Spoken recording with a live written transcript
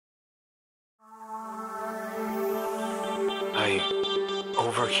I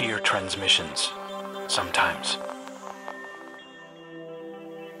overhear transmissions sometimes.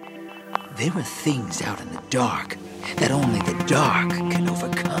 There are things out in the dark that only the dark can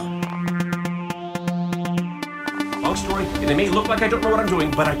overcome. Long story, and it may look like I don't know what I'm doing,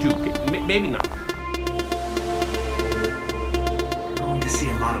 but I do. Maybe not. You're going to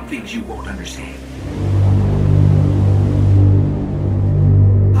see a lot of things you won't understand.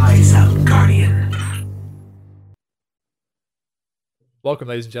 Eyes out, Guardian. Welcome,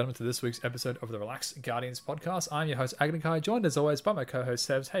 ladies and gentlemen, to this week's episode of the Relax Guardians podcast. I'm your host, Agnikai, joined as always by my co-host,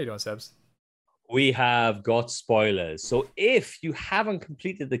 Sebs. How you doing, Sebs? We have got spoilers. So if you haven't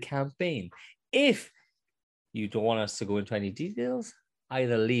completed the campaign, if you don't want us to go into any details,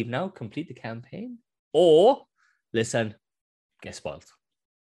 either leave now, complete the campaign, or listen, get spoiled.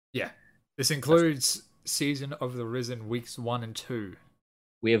 Yeah. This includes Season of the Risen weeks 1 and 2.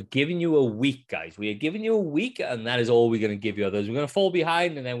 We have given you a week, guys. We are giving you a week, and that is all we're going to give you. Others, we're going to fall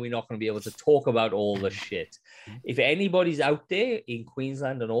behind, and then we're not going to be able to talk about all the shit. If anybody's out there in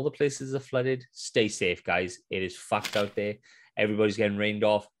Queensland and all the places are flooded, stay safe, guys. It is fucked out there. Everybody's getting rained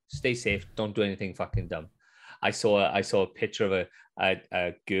off. Stay safe. Don't do anything fucking dumb. I saw a picture of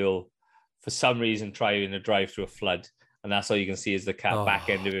a girl for some reason trying to drive through a flood, and that's all you can see is the back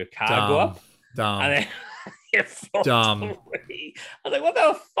end of her car go up. And then Dumb. Away. I was like, what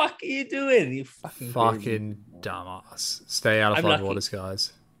the fuck are you doing? You fucking dumbass. Stay out of flood waters,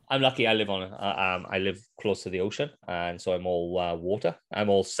 guys. I'm lucky. I live I live close to the ocean, and so I'm all water. I'm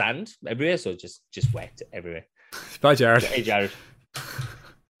all sand everywhere, so just wet everywhere. Bye, Jared. Hey, Jared.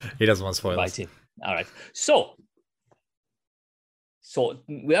 He doesn't want spoilers. Bye, team. All right. So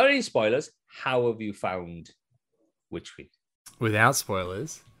without any spoilers, how have you found Witch Queen? Without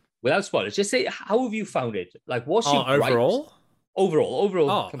spoilers. Without spoilers, just say, how have you found it? Like, what's your overall? Gripes? Overall.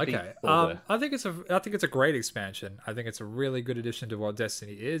 Oh, okay. I think it's a great expansion. I think it's a really good addition to what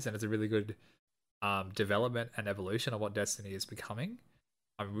Destiny is, and it's a really good development and evolution of what Destiny is becoming.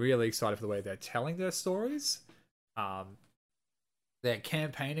 I'm really excited for the way they're telling their stories. Their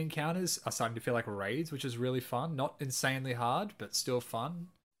campaign encounters are starting to feel like raids, which is really fun. Not insanely hard, but still fun.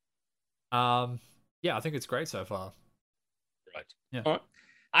 Yeah, I think it's great so far. Right. Yeah. All right.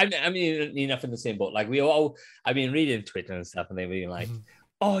 I mean, enough in the same boat. Like I've been reading Twitter and stuff, and they've been like,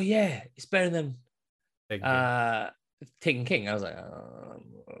 "Oh yeah, it's better than Taken King." I was like,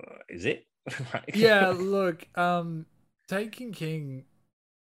 "Is it?" Yeah. Look, Taken King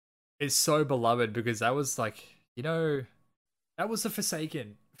is so beloved because that was like, that was the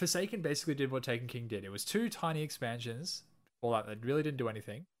Forsaken. Forsaken basically did what Taken King did. It was 2 tiny expansions, all that really didn't do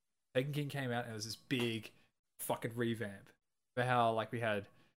anything. Taken King came out and it was this big fucking revamp. For how like we had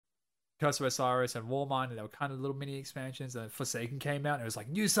Curse of Osiris and Warmind, and they were kind of little mini expansions, and then Forsaken came out and it was like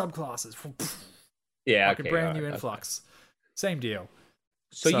new subclasses. Yeah, like a brand new influx. Same deal.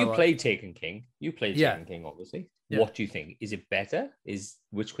 So you played Taken King. You played Taken King, obviously. Yeah. What do you think? Is it better? Is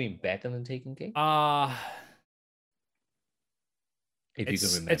Witch Queen better than Taken King? If you can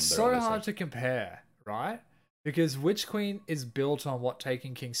remember. It's so hard to compare, right? Because Witch Queen is built on what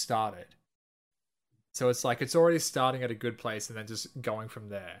Taken King started. So it's like it's already starting at a good place and then just going from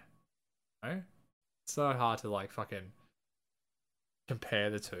there. It's so hard to like fucking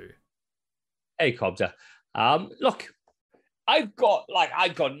compare the two. Hey, Cobza. Look, I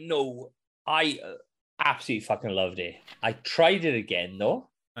absolutely fucking loved it. I tried it again though.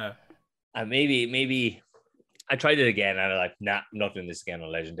 And maybe I tried it again and I'm like, nah, I'm not doing this again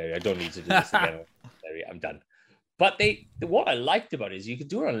on Legendary. I don't need to do this again on Legendary. I'm done. But what I liked about it is you could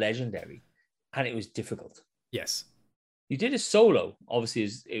do it on Legendary. And it was difficult. Yes. You did a solo. Obviously,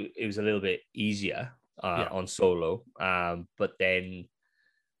 it was a little bit easier on solo. But then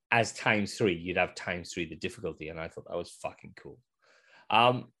as ×3, you'd have ×3 the difficulty. And I thought that was fucking cool.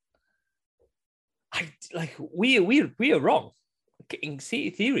 We are wrong. In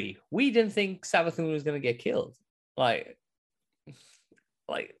theory, we didn't think Savathun was going to get killed. Like,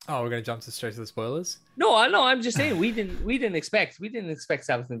 we're gonna jump straight to the spoilers. No, I know. I'm just saying we didn't expect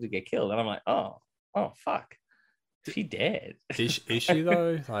Savathun to get killed, and I'm like, oh fuck, she dead. Is she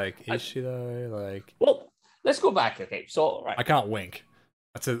though? Like, is she though? Like, well, let's go back. Okay, so right, I can't wink.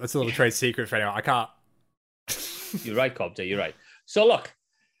 That's a little trade secret for anyone. I can't. You're right, Cobta. You're right. So look,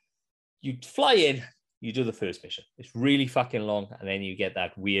 you fly in, you do the first mission. It's really fucking long, and then you get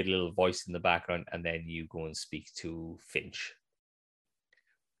that weird little voice in the background, and then you go and speak to Finch.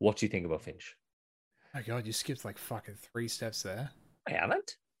 What do you think about Finch? Oh my god, you skipped like fucking 3 steps there. I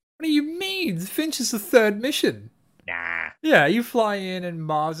haven't. What do you mean? Finch is the 3rd mission. Nah. Yeah, you fly in and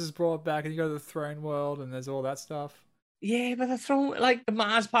Mars is brought back and you go to the throne world and there's all that stuff. Yeah, but the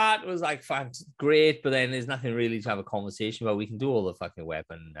Mars part was like great, but then there's nothing really to have a conversation about. We can do all the fucking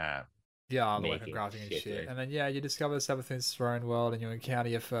weapon Yeah, all the weapon making crafting and shit. right? And then, yeah, you discover Savathun's throne world and you encounter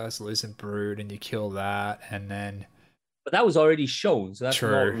your first Lucent Brood and you kill that. And then. But that was already shown, so that's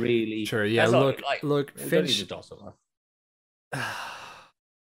not really. True. Yeah, look, Finch.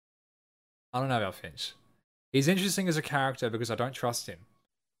 I don't know about Finch. He's interesting as a character because I don't trust him.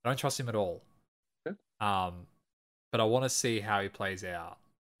 I don't trust him at all. Okay. But I want to see how he plays out.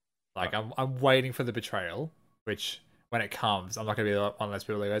 Like, I'm waiting for the betrayal, which when it comes, I'm not gonna be one of those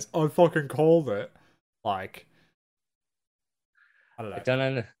people that goes, "I fucking called it." Like, I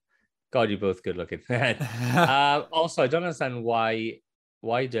don't know. God, you're both good looking. Also, I don't understand why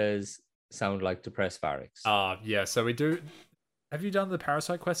does sound like depressed Varix? Yeah. So we do. Have you done the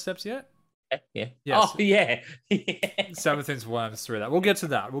Parasite Quest steps yet? Yeah. Yes. Oh, yeah. Savathun's worms through that. We'll get to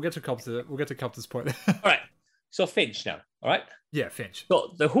that. We'll get to Copter's point. All right. So Finch now. All right. Yeah, Finch.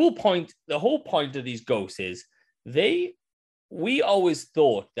 So the whole point of these ghosts is we always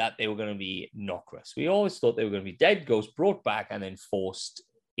thought that they were going to be Nokris. We always thought they were going to be dead ghosts brought back and then forced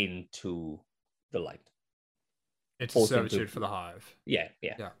into the light. It's a servitude for the hive. Yeah.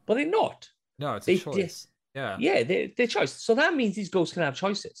 But they're not. No, it's a choice. Yeah. Yeah, they're choice. So that means these ghosts can have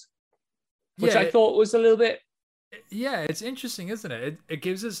choices. Which I thought was a little bit. Yeah, it's interesting, isn't it? It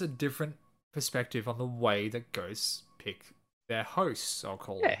gives us a different perspective on the way that ghosts pick their hosts, I'll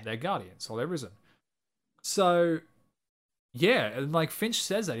call them, their guardians or their risen. So, yeah, and like Finch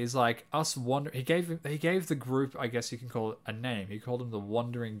says that he's like us wander. He gave the group, I guess you can call it, a name. He called them the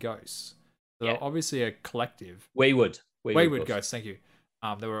Wandering Ghosts. So they're obviously a collective. Wayward Ghosts. Thank you.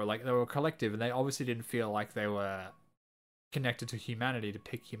 They were a collective, and they obviously didn't feel like they were connected to humanity to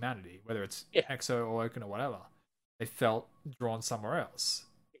pick humanity, whether it's Exo or Oaken or whatever. They felt drawn somewhere else.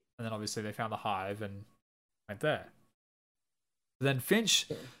 And then obviously they found the hive and went there. Then Finch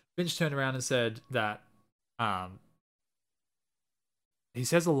turned around and said that he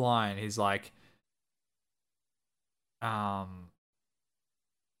says a line, he's like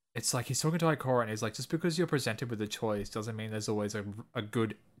it's like he's talking to Ikora and he's like, just because you're presented with a choice doesn't mean there's always a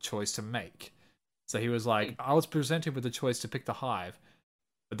good choice to make. So he was like, I was presented with the choice to pick the hive,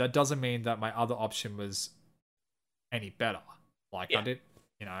 but that doesn't mean that my other option was any better. Like I did,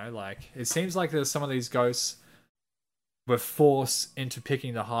 like it seems like there's some of these ghosts were forced into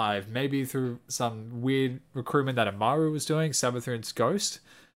picking the hive, maybe through some weird recruitment that Amaru was doing, Savathun's ghost.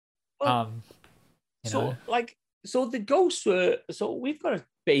 Well, so the ghosts were. So we've got a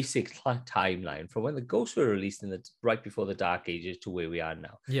basic timeline from when the ghosts were released right before the Dark Ages to where we are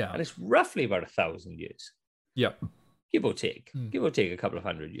now. Yeah, and it's roughly about 1,000 years. Yep, give or take a couple of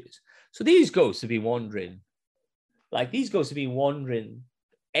hundred years. So these ghosts have been wandering. Like these ghosts have been wandering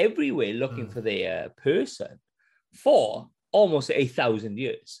everywhere looking for their person for almost 1,000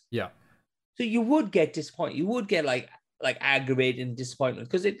 years. Yeah. So you would get disappointed. You would get like aggravated disappointment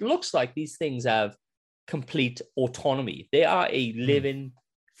because it looks like these things have complete autonomy. They are a living,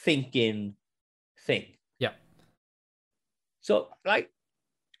 thinking thing. Yeah. So and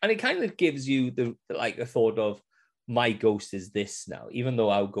it kind of gives you the thought of my ghost is this now, even though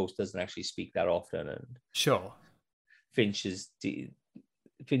our ghost doesn't actually speak that often. And sure. Finch's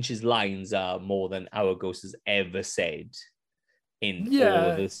lines are more than our ghost has ever said in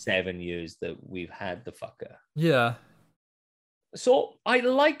all the 7 years that we've had the fucker. Yeah. So I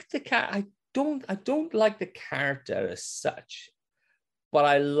like the cat. I don't like the character as such, but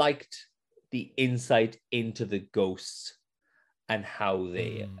I liked the insight into the ghosts and how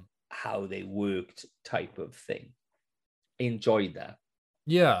they worked type of thing. Enjoyed that.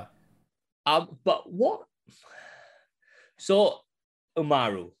 Yeah. But what? So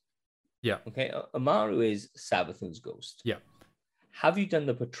Amaru. Yeah. Okay. Amaru is Savathun's ghost. Yeah. Have you done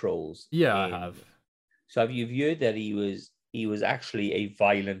the patrols? Yeah, I have. So have you viewed that he was actually a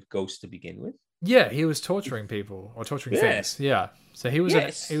violent ghost to begin with? Yeah, he was torturing people or torturing things. Yeah. So he was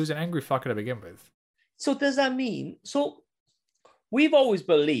an angry fucker to begin with. So does that mean we've always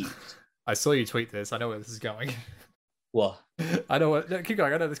believed I saw you tweet this. I know where this is going. What? I know what. No, keep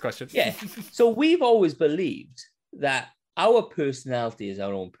going. I know this question. Yeah. So we've always believed that our personality is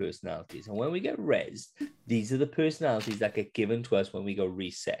our own personalities. And when we get rezzed, these are the personalities that get given to us when we go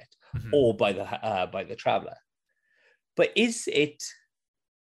reset or by the traveler. But is it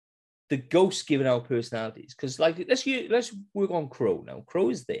the ghost giving our personalities? Because let's work on Crow now. Crow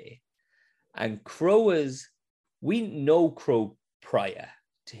is there. And we know Crow prior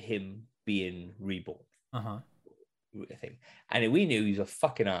to him being reborn. Uh-huh. I think. And we knew he was a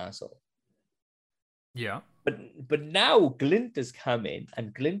fucking asshole. Yeah. But now Glint has come in,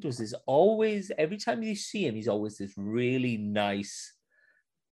 and Glint was this always, every time you see him, he's always this really nice,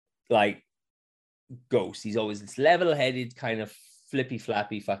 like, ghost. He's always this level-headed kind of flippy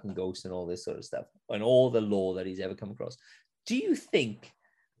flappy fucking ghost and all this sort of stuff, and all the lore that he's ever come across. Do you think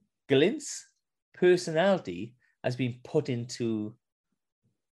Glint's personality has been put into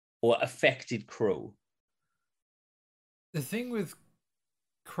or affected Crow? The thing with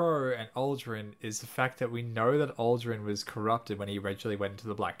Crow and Aldrin is the fact that we know that Aldrin was corrupted when he eventually went into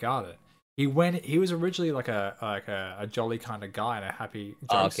the Black Garden. He was originally like a jolly kind of guy and a happy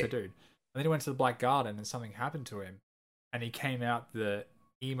jokester dude. And then he went to the Black Garden and something happened to him, and he came out the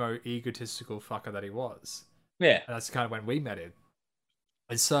emo, egotistical fucker that he was. Yeah. And that's kind of when we met him.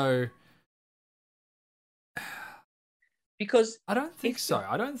 And so, because I don't think so.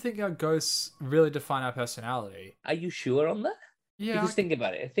 I don't think our ghosts really define our personality. Are you sure on that? Yeah. Because think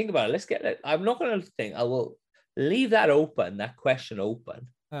about it. Let's get it. I'm not going to think. I will leave that open, that question open,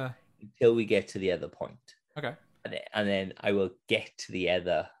 until we get to the other point. Okay. And then I will get to the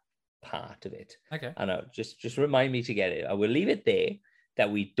other part of it. Okay. And I'll just remind me to get it. I will leave it there that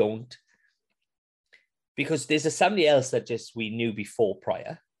we don't, because there's somebody else that just we knew before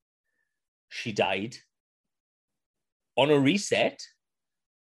prior. She died on a reset,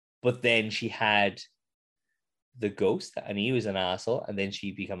 but then she had the ghost, and he was an asshole, and then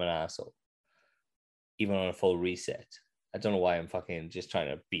she became an asshole, even on a full reset. I don't know why I'm fucking just trying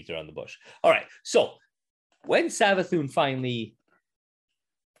to beat around the bush. All right, so when Savathun finally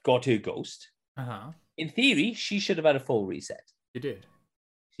got her ghost, in theory, she should have had a full reset. You did.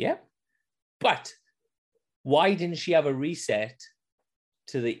 Yeah, but why didn't she have a reset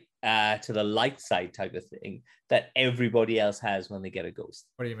to the light side type of thing that everybody else has when they get a ghost?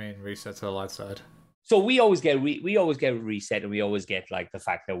 What do you mean reset to the light side? So we always get a reset, and we always get like the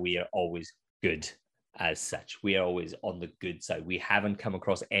fact that we are always good as such. We are always on the good side. We haven't come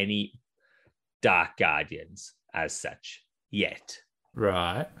across any Dark Guardians as such yet.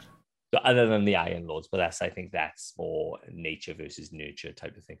 Right. So other than the Iron Lords, but I think that's more nature versus nurture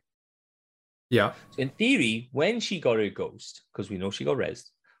type of thing. Yeah. So in theory, when she got her ghost, because we know she got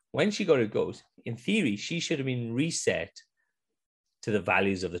rezzed, when she got her ghost, in theory, she should have been reset to the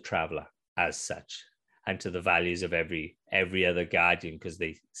values of the Traveler as such, and to the values of every other Guardian, because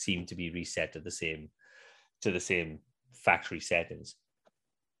they seem to be reset to the same factory settings.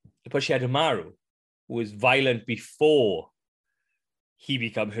 But she had Amaru, who was violent before he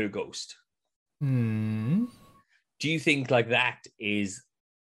became her ghost. Hmm. Do you think like that is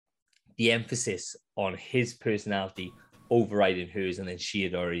the emphasis on his personality overriding hers, and then she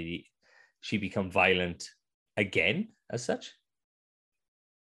become violent again as such?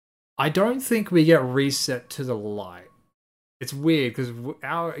 I don't think we get reset to the light. It's weird because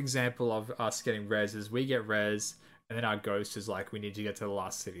our example of us getting res is we get res, and then our ghost is like, we need to get to the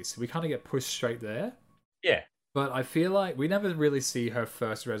last city. So we kind of get pushed straight there. Yeah. But I feel like we never really see her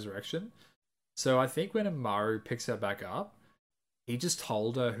first resurrection. So I think when Amaru picks her back up, he just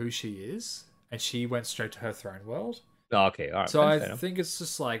told her who she is, and she went straight to her throne world. Okay, all right. So I think it's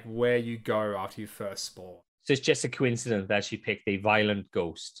just like where you go after you first spawn. So it's just a coincidence that she picked a violent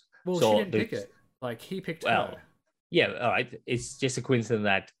ghost. Well, so she didn't pick it. Like, he picked her. Yeah, all right. It's just a coincidence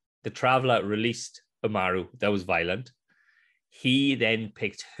that the Traveler released Amaru. That was violent. He then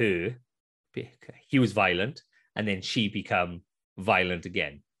picked her. He was violent, and then she become violent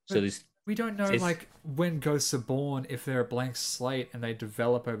again. So we don't know, like, when ghosts are born, if they're a blank slate and they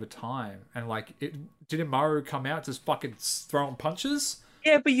develop over time. And, like, did Amaru come out just fucking throwing punches?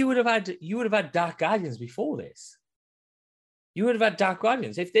 Yeah, but you would have had Dark Guardians before this. You would have had Dark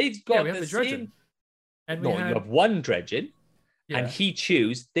Guardians if they've got the Dredgen. And you have one Dredgen, and he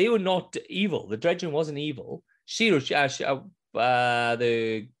chose. They were not evil. The Dredgen wasn't evil. The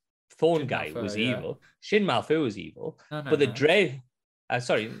Thorn Shin guy Malphur, was evil. Shin Malphur was evil. No, but the Shin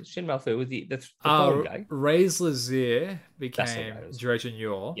Malphur was the Thorn guy. Ray's Lazir became Dredgen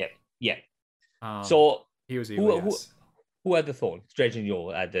Yor. Yeah. So he was evil. Who had the Thorn? Dredgen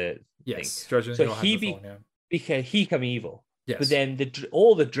Yor had the thing. Dredgen Yor had the Thorn, because he became evil. Yes. But then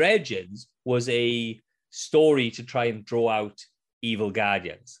all the Dredgens was a story to try and draw out evil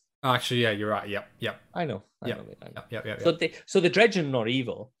Guardians. Actually, yeah, you're right. Yep. I know. Yep. So the Dredgen are not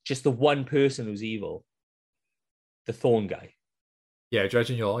evil. Just the one person who's evil. The Thorn guy. Yeah,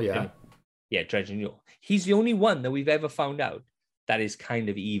 Dredgen Yor, yeah. Yeah, Dredgen Yor. He's the only one that we've ever found out that is kind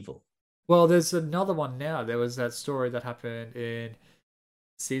of evil. Well, there's another one now. There was that story that happened in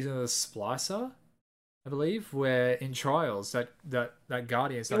Season of the Splicer, I believe, where in Trials that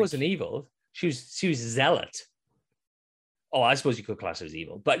Guardian. She wasn't evil. She was Zealot. Oh, I suppose you could class her as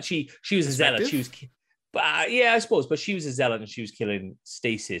evil, but she was a Zealot. But yeah, I suppose. But she was a zealot and she was killing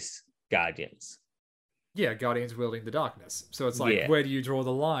stasis guardians. Yeah, Guardians wielding the darkness. So it's like, Yeah. where do you draw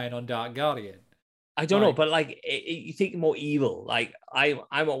the line on Dark Guardian? I don't know, Like- but like you think more evil. Like I'm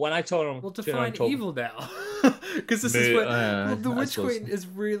when I told Well, him define evil now. Because this is But, where well, the I Witch suppose- Queen is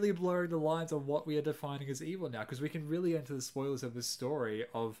really blurring the lines on what we are defining as evil now. Because we can really enter the spoilers of the story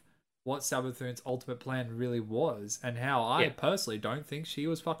of what Savathun's ultimate plan really was, and how I Yeah. personally don't think she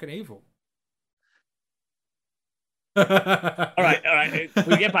was fucking evil. All right.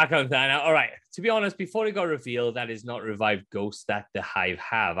 We get back on that now. All right. To be honest, before it got revealed that is not revived ghost that the Hive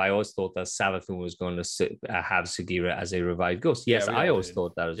have, I always thought that Savathun was going to have Sagira as a revived ghost. Yes, we I all always did.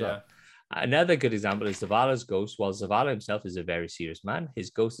 thought that as Yeah. well. Another good example is Zavala's ghost. While Zavala himself is a very serious man, his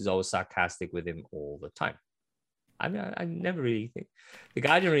ghost is always sarcastic with him all the time. I mean, I never really think the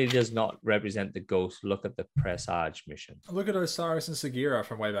Guardian really does not represent the ghost. Look at the Presage mission. Look at Osiris and Sagira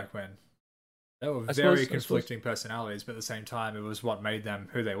from way back when. They were I very suppose- conflicting personalities, but at the same time, it was what made them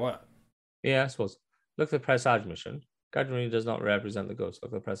who they were. Yeah, I suppose. Look at the Presage mission. Guardian really does not represent the ghost.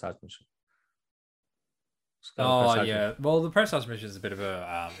 Look at the Presage mission. It's got a Oh Presage yeah, well, the press house mission is a bit of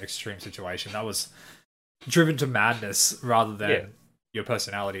a extreme situation. That was driven to madness rather than Yeah. your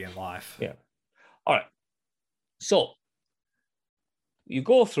personality in life. Yeah. All right. So you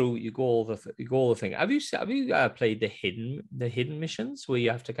go all the thing. Have you played the hidden missions where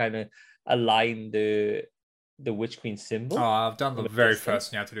you have to kind of align the Witch Queen symbol? Oh, I've done the The very first thing.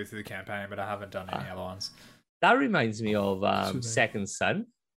 first you have to do through the campaign, but I haven't done any other ones. That reminds me of Super. Second Son.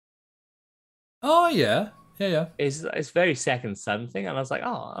 Oh yeah. It's very Second Son thing, and I was like,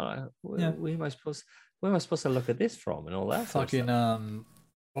 Yeah. where am I supposed to look at this from and all that? sort of Fucking stuff.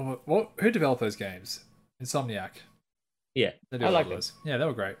 who developed those games? Insomniac. Yeah, They do I all like those. Yeah, they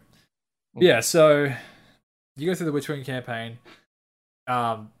were great. Mm. Yeah, so you go through the Witch Queen campaign.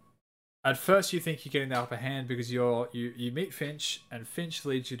 At first you think you're getting the upper hand because you meet Finch, and Finch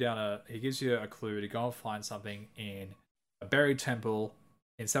leads you down he gives you a clue to go and find something in a buried temple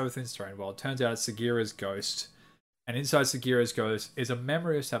in Savathun's throne. Well, it turns out it's Sagira's ghost, and inside Sagira's ghost is a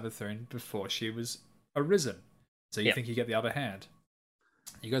memory of Savathun before she was arisen. So you Yeah. think you get the upper hand.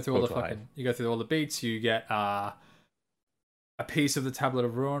 You go through all the Go to fucking you go through all the beats, you get a piece of the Tablet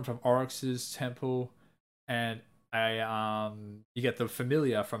of Ruin from Oryx's temple, and you get the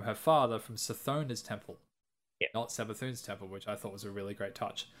familiar from her father from Sathona's temple, not Savathun's temple, which I thought was a really great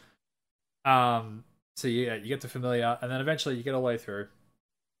touch. So you get the familiar, and then eventually you get all the way through.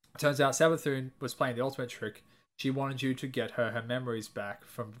 Turns out Savathun was playing the ultimate trick. She wanted you to get her memories back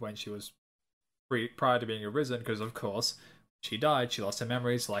from when she was prior to being arisen, because of course she died. She lost her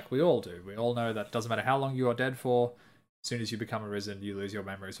memories, like we all do. We all know that it doesn't matter how long you are dead for. As soon as you become arisen, you lose your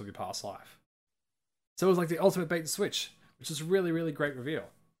memories of your past life. So it was like the ultimate bait and switch, which is a really, really great reveal.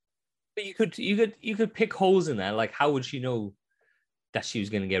 But you could pick holes in there. Like, how would she know that she was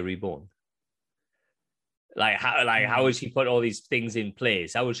going to get reborn? How would she put all these things in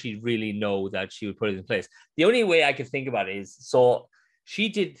place? How would she really know that she would put it in place? The only way I could think about it is, so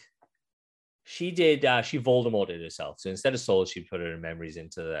she Voldemorted herself. So instead of souls, she put her memories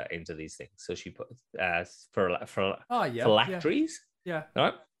into these things. So she put phylacteries. Yeah. All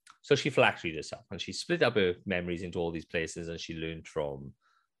right. So she phylacteried herself, and she split up her memories into all these places, and she learned from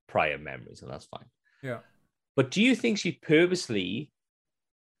prior memories, and that's fine. Yeah. But do you think she purposely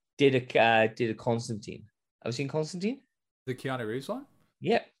did a Constantine? Have you seen Constantine? The Keanu Reeves one?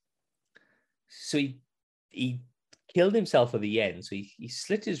 Yeah. So he killed himself at the end. So he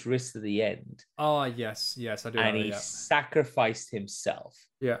slit his wrist at the end. Oh, yes, I do. And know, he yeah. sacrificed himself.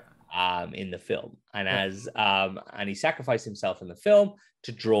 Yeah. In the film, and and he sacrificed himself in the film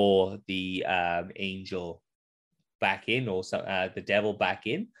to draw the angel back in, or the devil back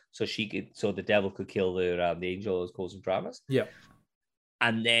in, so the devil could kill the angel that was causing dramas. Yeah.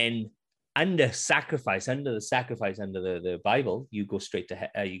 And then under the sacrifice under the Bible, you go straight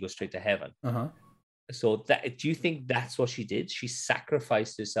to heaven. Uh-huh. So do you think that's what she did? She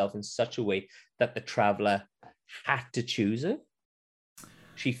sacrificed herself in such a way that the traveler had to choose her.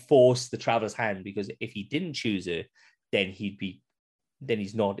 She forced the traveler's hand, because if he didn't choose her, then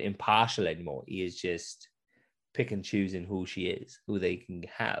he's not impartial anymore. He is just pick and choosing who she is, who they can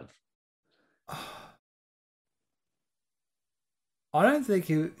have. I don't think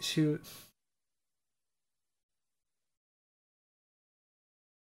she.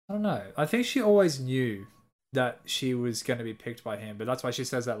 I don't know. I think she always knew that she was going to be picked by him, but that's why she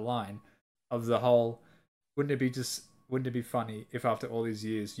says that line of the whole, wouldn't it be funny if after all these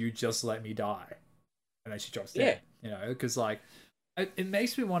years you just let me die? And then she drops dead. You know, because like it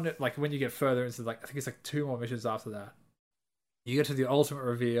makes me wonder, like when you get further into, like, I think it's like 2 more missions after that, you get to the ultimate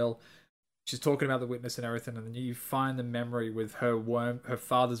reveal she's talking about the witness and everything, and then you find the memory with her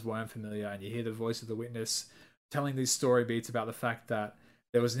father's worm familiar, and you hear the voice of the witness telling these story beats about the fact that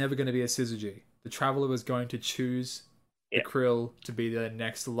there was never going to be a Syzygy. The Traveler was going to choose the Krill to be the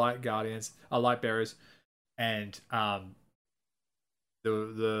next light bearers, and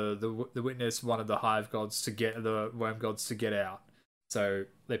the witness wanted the hive gods to get the worm gods to get out, so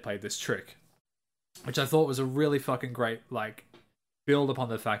they played this trick, which I thought was a really fucking great like build upon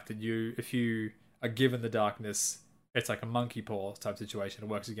the fact that if you are given the darkness, it's like a monkey paw type situation. It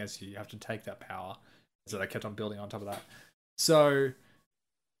works against you. You have to take that power. So they kept on building on top of that. So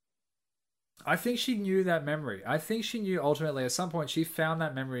I think she knew that memory. I think she knew ultimately at some point she found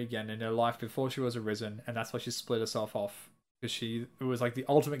that memory again in her life before she was arisen, and that's why she split herself off. Because it was like the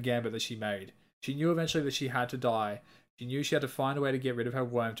ultimate gambit that she made. She knew eventually that she had to die. She knew she had to find a way to get rid of her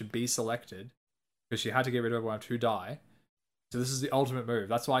worm to be selected. Because she had to get rid of her worm to die. So this is the ultimate move.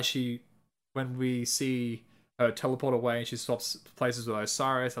 That's why when we see her teleport away and she swaps places with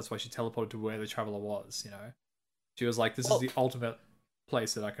Osiris, that's why she teleported to where the Traveler was, you know? She was like, this is the ultimate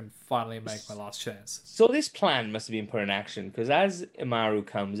place that I can finally make my last chance. So this plan must have been put in action, because as Imaru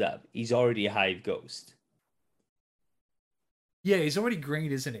comes up, he's already a hive ghost. Yeah, he's already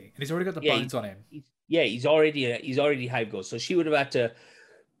green, isn't he? And he's already got the bones on him. He's already hive ghost. So she would have had to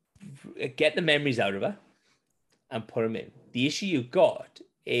get the memories out of her and put them in. The issue you've got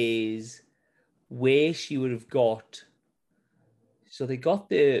is where she would have got. So they got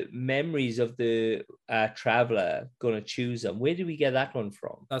the memories of the Traveler going to choose them. Where did we get that one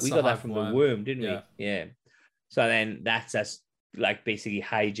from? We got that from the worm, didn't we? Yeah. So then that's us like basically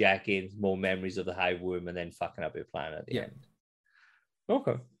hijacking more memories of the hive worm and then fucking up your plan at the end.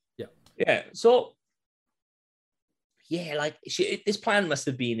 Okay. Yeah. So like this plan must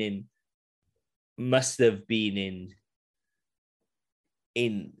have been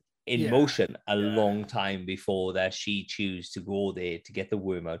in motion a long time before that she chose to go there to get the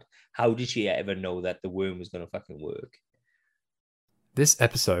worm out. How did she ever know that the worm was going to fucking work? This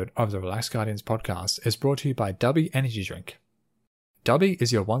episode of the Relaxed Guardians podcast is brought to you by Dubby Energy Drink. Dubby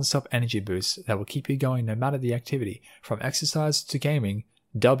is your one-stop energy boost that will keep you going no matter the activity. From exercise to gaming,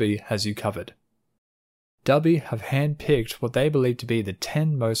 Dubby has you covered. Dubby have hand-picked what they believe to be the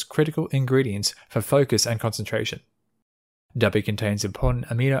 10 most critical ingredients for focus and concentration. Dubby contains important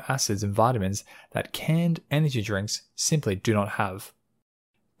amino acids and vitamins that canned energy drinks simply do not have.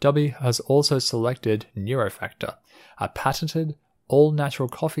 Dubby has also selected Neurofactor, a patented all-natural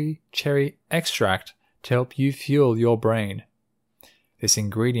coffee cherry extract to help you fuel your brain. This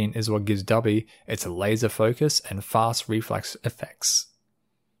ingredient is what gives Dubby its laser focus and fast reflex effects,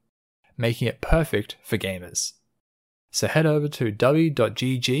 making it perfect for gamers. So head over to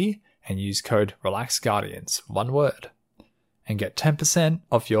dubby.gg and use code RELAXGUARDIANS, one word, and get 10%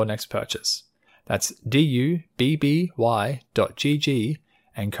 off your next purchase. That's dubby.gg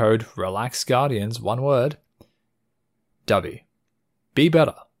and code RELAXGUARDIANS, one word. Dubby. Be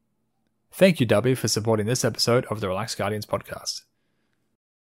better. Thank you, Dubby, for supporting this episode of the Relaxed Guardians podcast.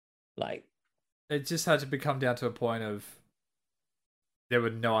 Like, it just had to come down to a point of there were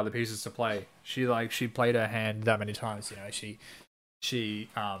no other pieces to play. She played her hand that many times, you know. She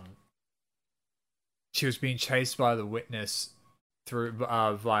was being chased by the witness through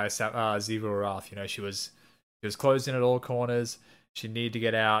via Xivu Arath. You know, she was closed in at all corners. She needed to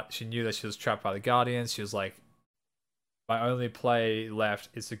get out. She knew that she was trapped by the Guardians. She was like, my only play left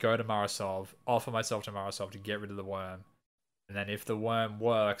is to go to Marasov, offer myself to Marasov to get rid of the worm. And then if the worm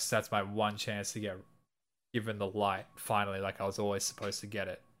works, that's my one chance to get given the light, finally, like I was always supposed to get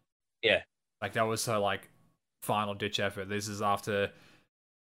it. Yeah. Like that was her like final ditch effort. This is after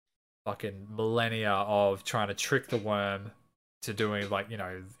fucking millennia of trying to trick the worm to doing like, you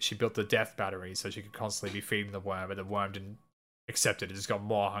know, she built the death battery so she could constantly be feeding the worm, but the worm didn't accept it. It just got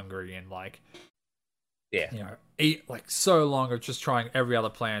more hungry and like, you know, eat like so long of just trying every other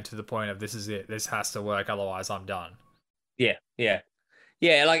plan to the point of this is it. This has to work, otherwise I'm done. Yeah.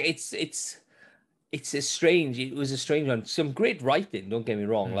 Like it was a strange one. Some great writing, don't get me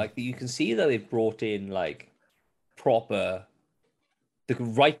wrong. Like you can see that they've brought in like the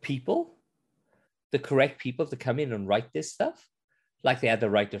correct people to come in and write this stuff. Like they had the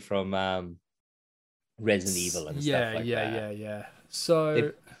writer from Resident Evil and stuff like that. Yeah.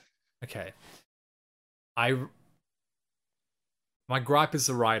 So, okay. My gripe is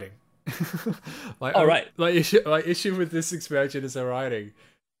the writing. My issue with this expansion is the writing.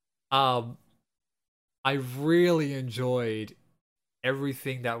 I really enjoyed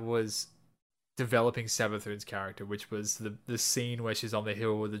everything that was developing Savathun's character, which was the scene where she's on the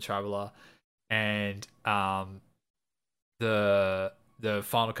hill with the Traveler, and the the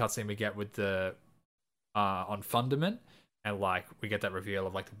final cutscene we get with the on Fundament, and like we get that reveal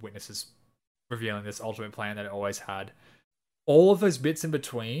of like the witnesses revealing this ultimate plan that it always had. All of those bits in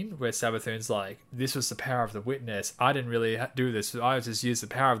between where Savathun's like, this was the power of the witness. I didn't really do this. I just used the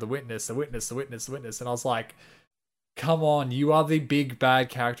power of the witness, the witness, the witness, the witness. And I was like, come on, you are the big bad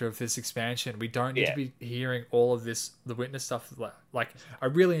character of this expansion. We don't need to be hearing all of this, the witness stuff. Like, I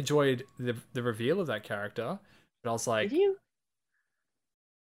really enjoyed the reveal of that character, but I was like, Did you?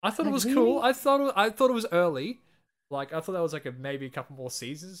 I thought it was really? cool. I thought it was early. Like, I thought that was like maybe a couple more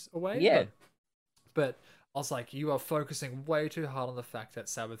seasons away. Yeah. But I was like, you are focusing way too hard on the fact that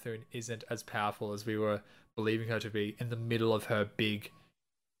Savathun isn't as powerful as we were believing her to be in the middle of her big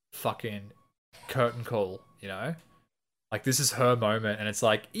fucking curtain call, you know? Like, this is her moment, and it's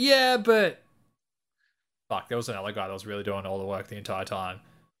like, yeah, but fuck, there was another guy that was really doing all the work the entire time.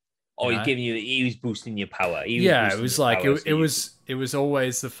 Oh, You he's know? giving you. He was boosting your power. Yeah, it was like it was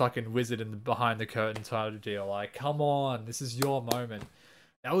always the fucking wizard in the behind the curtain type of deal. Like, come on, this is your moment.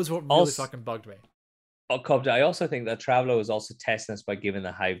 That was what really Also- fucking bugged me. Oh, Cobb, I also think that Traveler was also testing us by giving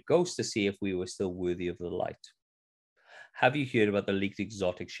the Hive Ghost to see if we were still worthy of the light. Have you heard about the leaked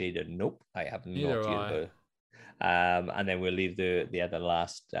exotic shader? Nope, I have not Neither heard have about it. And then we'll leave the other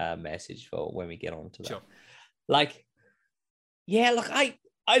last message for when we get on to that. Sure. Like, yeah, look, I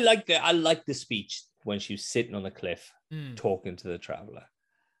like the speech when she was sitting on the cliff talking to the Traveler.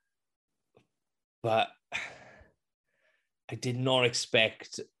 But I did not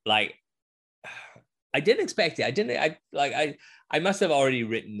expect, like, I didn't expect it. I must have already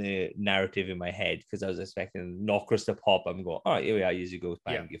written the narrative in my head because I was expecting Nokris to pop up and go, all right, here we are, use your ghost,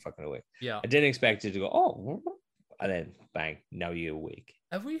 bang, you're fucking awake. Yeah. I didn't expect it to go, oh, and then bang, now you're awake.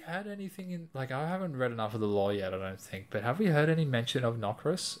 Have we had anything in, like, I haven't read enough of the lore yet, I don't think, but have we heard any mention of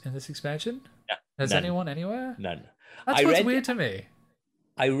Nokris in this expansion? No, Has none. anyone anywhere? None. That's what's weird to me.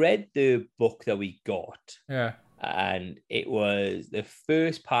 I read the book that we got, Yeah. and it was the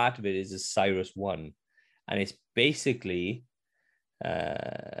first part of it is Osiris 1, and it's basically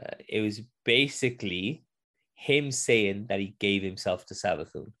him saying that he gave himself to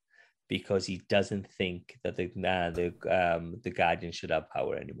Savathun because he doesn't think that the Guardian should have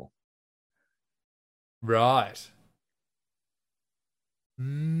power anymore. Right.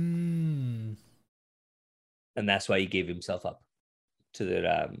 And that's why he gave himself up to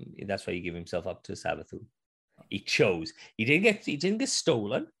that's why he gave himself up to Savathun. He chose. He didn't get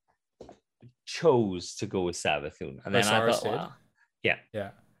stolen. He chose to go with Savathun. And then I thought, well,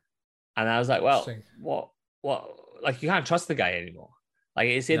 yeah. And I was like, well, what? Like, you can't trust the guy anymore. Like,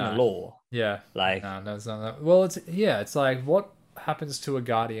 it's in the law. Yeah. Like, no, it's not that. Well, it's like, what happens to a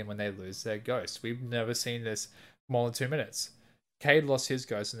Guardian when they lose their ghost? We've never seen this more than 2 minutes. Cade lost his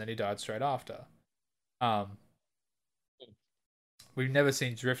ghost and then he died straight after. We've never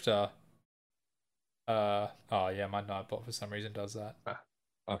seen Drifter. Oh yeah, my Nightbot for some reason does that.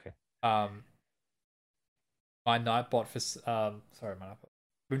 Okay. My Nightbot for sorry, my Nightbot.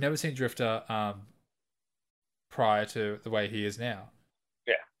 We've never seen Drifter prior to the way he is now.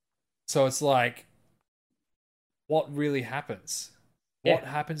 Yeah. So it's like, what really happens? Yeah. What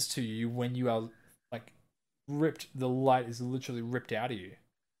happens to you when you are like ripped? The light is literally ripped out of you.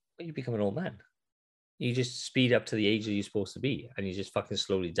 Well, you become an old man. You just speed up to the age that you're supposed to be, and you just fucking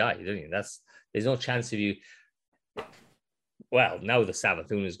slowly die, don't you? There's no chance of you. Well, now the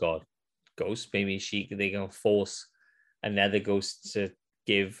Savathun has got ghosts. Maybe they're gonna force another ghost to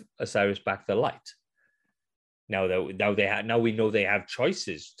give Osiris back the light. Now we know they have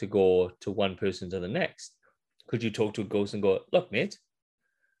choices to go to one person to the next. Could you talk to a ghost and go, look, mate,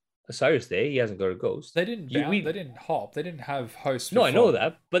 Osiris there, he hasn't got a ghost. They didn't bounce, they didn't hop, they didn't have hosts. No, I know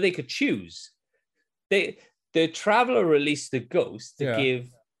that, but they could choose. The Traveler released the ghost to give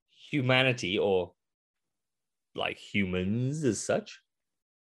humanity, or like humans as such,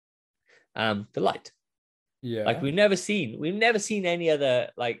 the light. Yeah. Like we've never seen any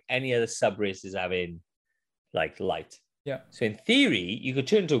other sub races having like light. Yeah. So in theory, you could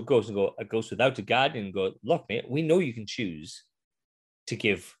turn to a ghost and go, a ghost without a guardian, and go, look, mate, we know you can choose to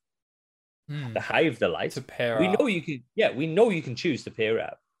give the Hive the light. To pair we up. know you can. Yeah, we know you can choose to pair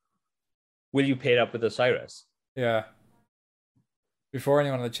up. Will you pair up with Osiris? Yeah. Before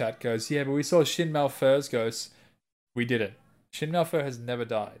anyone in the chat goes, yeah, but we saw Shin Malfur's ghost. We didn't. Shin Malfur has never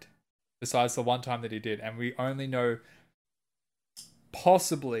died, besides the one time that he did, and we only know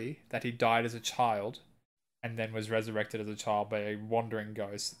possibly that he died as a child and then was resurrected as a child by a wandering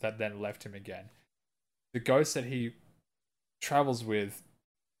ghost that then left him again. The ghost that he travels with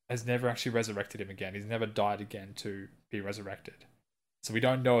has never actually resurrected him again. He's never died again to be resurrected. So we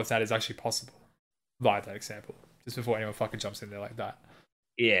don't know if that is actually possible by that example. just before anyone fucking jumps in there like that.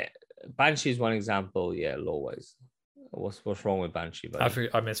 Yeah, Banshee is one example. Yeah, lore-wise. What's wrong with Banshee? Buddy?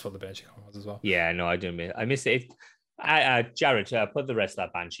 I missed what the Banshee comment was as well. Yeah, no, I didn't miss. I missed it. Jared, put the rest of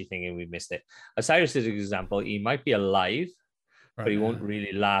that Banshee thing in. We missed it. Osiris is an example. He might be alive, but he won't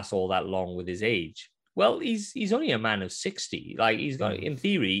really last all that long with his age. Well, he's only a man of 60. Like he's got, in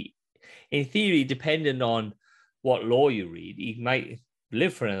theory, depending on what lore you read, he might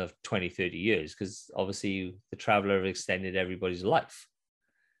live for another 20, 30 years because obviously the Traveler have extended everybody's life.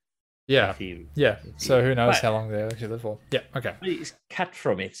 Yeah. Yeah. So who knows how long they actually live for? Yeah. Okay. He's cut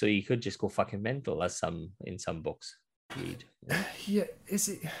from it, so he could just go fucking mental, as in some books read. Yeah. Is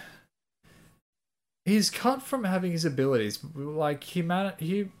it? He's cut from having his abilities. Like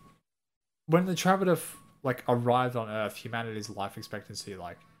when the Traveler arrived on Earth, humanity's life expectancy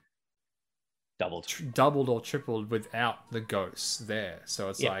doubled or tripled without the ghosts there. So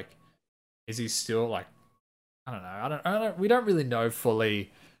it's like, is he still I don't know. We don't really know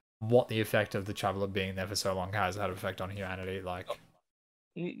fully what the effect of the Traveler being there for so long has had an effect on humanity.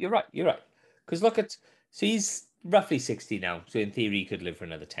 You're right. Because so he's roughly 60 now. So in theory, he could live for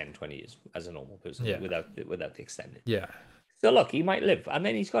another 10, 20 years as a normal person without the extended. Yeah. So look, he might live. And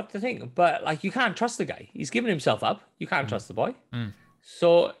then he's got the thing. But you can't trust the guy. He's given himself up. You can't trust the boy.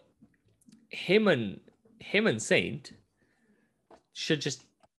 So him and Saint should just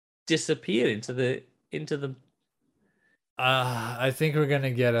disappear into the I think we're gonna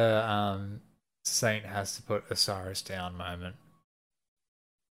get a Saint has to put Osiris down moment.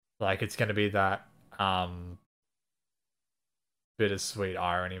 It's gonna be that bittersweet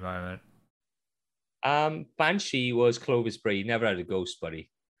irony moment. Banshee was Clovis Bray. He never had a ghost,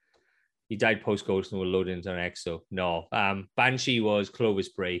 buddy. He died post-ghost and was loaded into an exo. No. Banshee was Clovis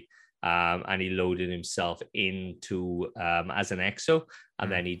Bray. And he loaded himself into as an exo,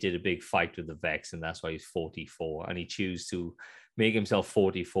 and then he did a big fight with the Vex, and that's why he's 44. And he chose to make himself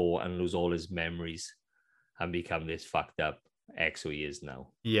 44 and lose all his memories and become this fucked up exo he is now.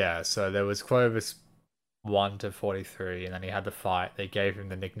 Yeah, so there was Clovis 1 to 43, and then he had the fight. They gave him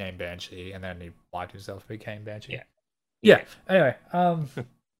the nickname Banshee, and then he wiped himself and became Banshee. Yeah. Anyway,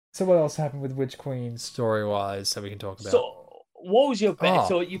 so what else happened with Witch Queen story-wise that we can talk about? So what was your bet?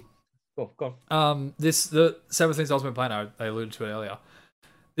 So you... Go on. The Seven Things Ultimate Plan, I alluded to it earlier.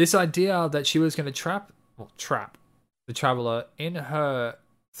 This idea that she was going to trap the Traveler in her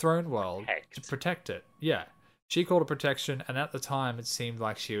throne world to protect it. Yeah. She called it protection, and at the time it seemed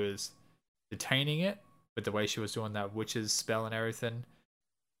like she was detaining it with the way she was doing that witch's spell and everything.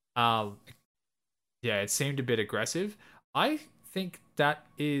 It seemed a bit aggressive. I think that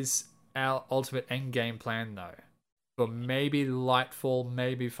is our ultimate end game plan, though. But maybe Lightfall,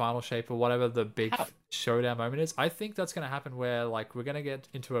 maybe Final Shape, or whatever the big showdown moment is. I think that's going to happen where we're going to get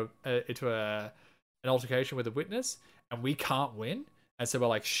into an altercation with a witness, and we can't win, and so we're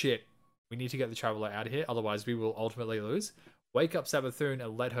like, shit, we need to get the Traveler out of here, otherwise we will ultimately lose. Wake up Savathun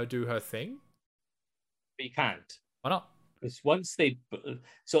and let her do her thing. But you can't. Why not? Because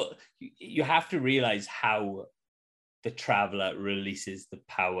so you have to realize how the Traveler releases the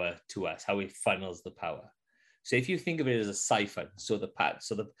power to us, how it funnels the power. So if you think of it as a siphon, so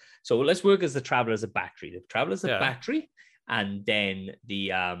let's work as the Traveler as a battery. The Traveler is a battery, and then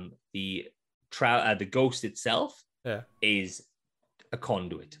the ghost itself is a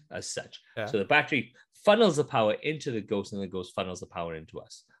conduit as such. Yeah. So the battery funnels the power into the ghost, and the ghost funnels the power into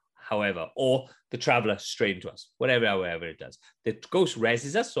us. However, or the Traveler straight into us, however it does. The ghost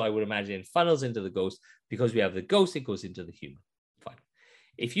resists us, so I would imagine it funnels into the ghost. Because we have the ghost, it goes into the human. Fine.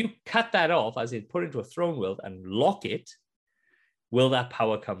 If you cut that off, as in put into a throne world and lock it, will that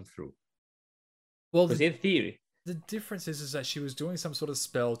power come through? Well, because in theory, the difference is that she was doing some sort of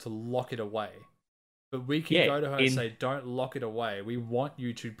spell to lock it away, but we can go to her and say, "Don't lock it away. We want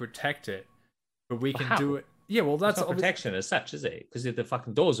you to protect it, but we can do it." Yeah, well, that's not protection as such, is it? Because if the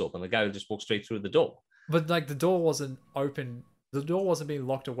fucking door's open, the guy will just walk straight through the door. But the door wasn't open. The door wasn't being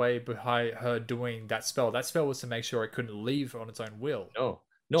locked away by her doing that spell. That spell was to make sure it couldn't leave on its own will.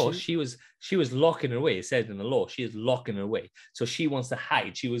 No, she was locking her away. It says in the law, she is locking her away. So she wants to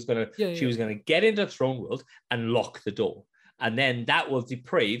hide. She was gonna get into the throne world and lock the door, and then that will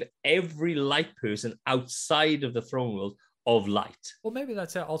deprive every light person outside of the throne world of light. Well, maybe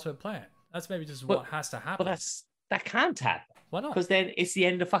that's our ultimate plan. That's maybe just what has to happen. But that can't happen. Why not? Because then it's the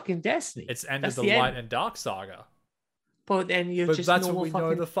end of fucking Destiny. It's end of the light and dark saga. But then that's what we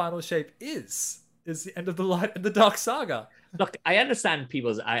know the final shape is the end of the light and the dark saga. Look, I understand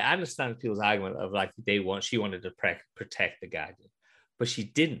people's argument of she wanted to protect the Guardian, but she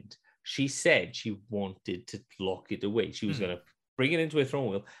didn't. She said she wanted to lock it away. She was going to bring it into a throne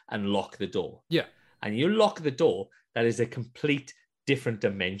world and lock the door. Yeah. and you lock the door, that is a complete different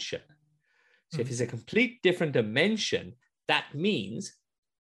dimension. So if it's a complete different dimension, that means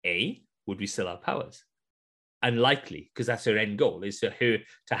would we still have powers? Unlikely, because that's her end goal, is for her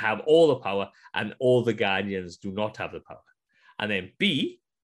to have all the power and all the Guardians do not have the power. And then B,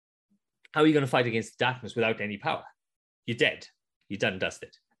 how are you going to fight against darkness without any power? You're dead. You're done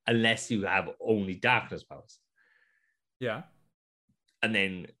dusted. Unless you have only darkness powers. Yeah. And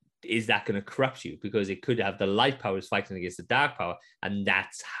then is that going to corrupt you? Because it could have the light powers fighting against the dark power, and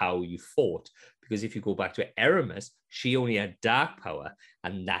that's how you fought. Because if you go back to Eramis, she only had dark power,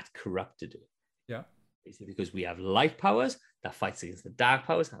 and that corrupted her. Yeah. Basically, because we have light powers that fights against the dark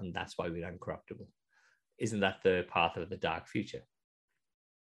powers, and that's why we're uncorruptible. Isn't that the path of the dark future?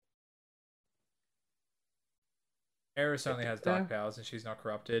 Eris only has dark powers and she's not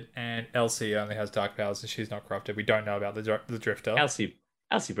corrupted, and Elsie only has dark powers and she's not corrupted. We don't know about the Drifter.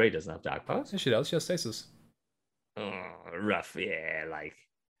 Elsie Bray doesn't have dark powers. Yes, she does. She has stasis. Oh, rough, yeah, like.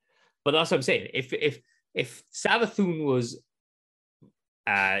 But that's what I'm saying. If Savathun was,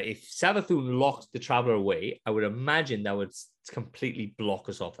 if Savathun locked the Traveler away, I would imagine that would completely block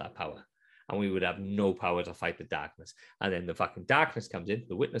us off that power, and we would have no power to fight the darkness. And then the fucking darkness comes in,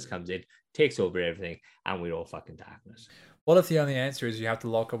 the Witness comes in, takes over everything, and we're all fucking darkness. What if the only answer is you have to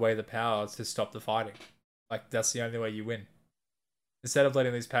lock away the powers to stop the fighting? Like, that's the only way you win. Instead of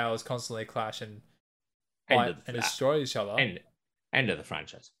letting these powers constantly clash and fight and destroy each other. End of the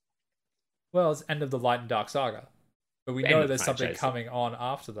franchise. Well, it's end of the Light and Dark saga. But we know there's something coming on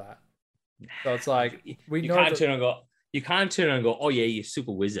after that. So it's like, we know can't turn around and go, oh yeah, you're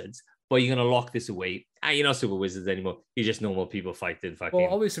super wizards, but you're going to lock this away. You're not super wizards anymore. You're just normal people fighting fucking.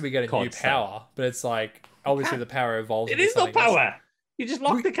 Well, obviously we get a new power, but it's like, obviously the power evolves. It is no power. You just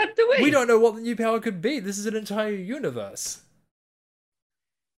lock the cunt away. We don't know what the new power could be. This is an entire universe.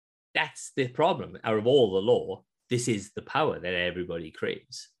 That's the problem. Out of all the lore, this is the power that everybody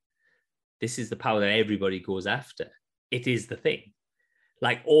craves. This is the power that everybody goes after. It is the thing.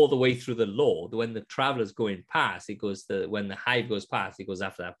 Like all the way through the lore, when the Traveler's going past, when the Hive goes past, it goes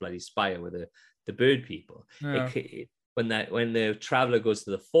after that bloody spire with the bird people. Yeah. When the Traveler goes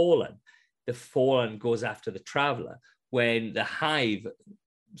to the Fallen goes after the Traveler. When the Hive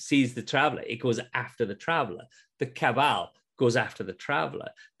sees the Traveler, it goes after the Traveler. The Cabal goes after the Traveler.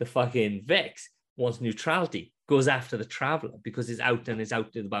 The fucking Vex wants neutrality, goes after the Traveler because it's out and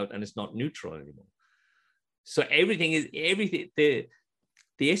about and it's not neutral anymore. So everything.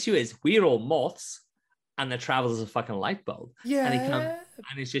 The issue is we're all moths and the Traveler's a fucking light bulb. Yeah.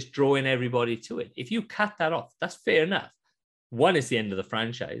 And it's just drawing everybody to it. If you cut that off, that's fair enough. One is the end of the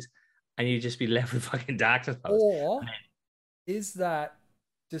franchise and you just be left with fucking darkness powers. Or is that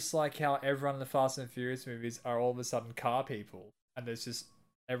just like how everyone in the Fast and Furious movies are all of a sudden car people and there's just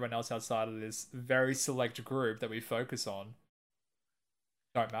everyone else outside of this very select group that we focus on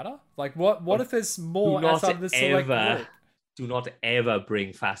don't matter? Like what if there's more outside of this select group? Do not ever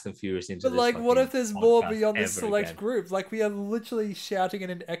bring Fast and Furious into this. But like, what if there's more beyond this select group? Like, we are literally shouting in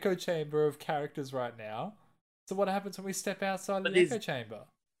an echo chamber of characters right now. So what happens when we step outside of the echo chamber?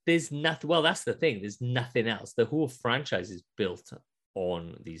 There's nothing. Well, that's the thing. There's nothing else. The whole franchise is built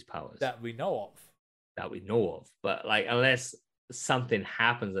on these powers that we know of. But like, unless something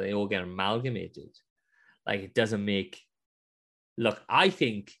happens and they all get amalgamated, like it doesn't make. Look, I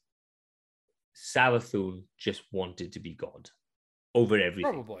think Savathun just wanted to be God over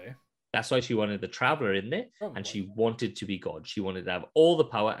everything. Probably. That's why she wanted the Traveler in there. Probably. And she wanted to be God. She wanted to have all the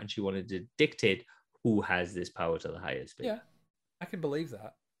power and she wanted to dictate who has this power to the highest degree. Yeah, I can believe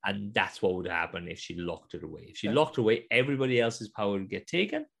that. And that's what would happen if she locked it away. If she locked it away, everybody else's power would get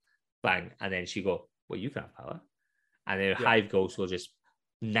taken, bang, and then she go, well, you can have power. And then Hive Ghost will just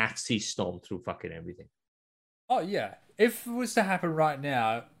Nazi storm through fucking everything. Oh, yeah. If it was to happen right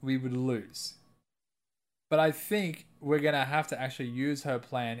now, we would lose. But I think we're going to have to actually use her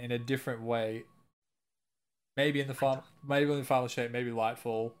plan in a different way. Maybe in the final shape, maybe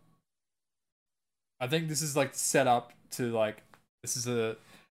Lightfall. I think this is like set up to like, this is the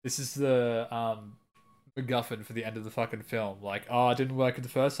MacGuffin for the end of the fucking film. Like, oh, it didn't work the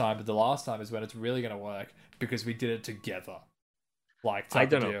first time, but the last time is when it's really going to work because we did it together. Like, I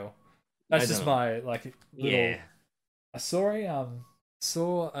don't know. That's just my like little. Yeah. I saw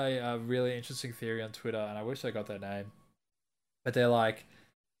a really interesting theory on Twitter, and I wish I got their name. But they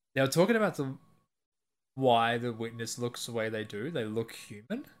were talking about why the Witness looks the way they do. They look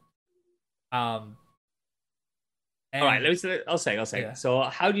human. All right, I'll say. Yeah. So,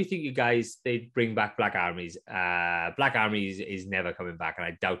 how do you think they bring back Black Armies? Black Armies is never coming back, and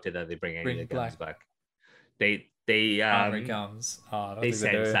I doubt that they bring any of the guns back. They Army guns. They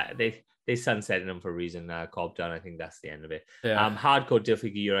said that they sunsetting them for a reason. Cobb done. I think that's the end of it. Yeah. Hardcore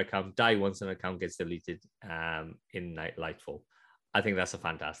difficulty your account. Die once an account gets deleted in Lightfall. I think that's a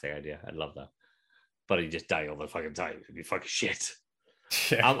fantastic idea. I love that. But you just die all the fucking time. It'd be fucking shit.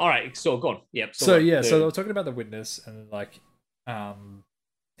 Yeah. All right. So go on. Yep. So they were talking about the Witness and like how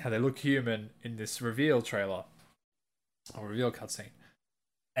they look human in this reveal trailer or reveal cutscene.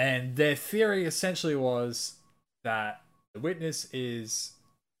 And their theory essentially was that the Witness is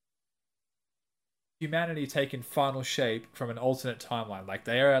humanity taking final shape from an alternate timeline. Like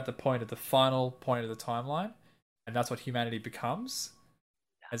they are at the final point of the timeline, and that's what humanity becomes.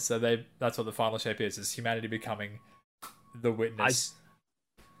 And so that's what the final shape is humanity becoming the Witness.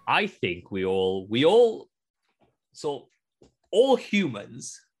 I think all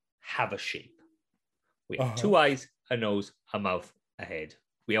humans have a shape. We have two eyes, a nose, a mouth, a head.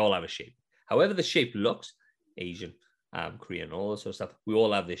 We all have a shape. However the shape looks, Asian, Korean, all this sort of stuff, we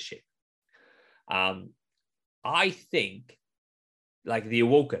all have this shape. I think, like the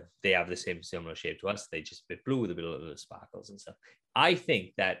Awoken, they have the similar shape to us. They just a bit blue with a bit of little sparkles and stuff. I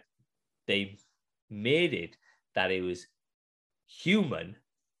think that they made it that it was human,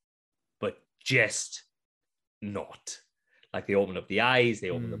 but just not. Like they opened up the eyes, they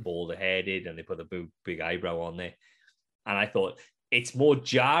opened the bald-headed, and they put the big eyebrow on there. And I thought it's more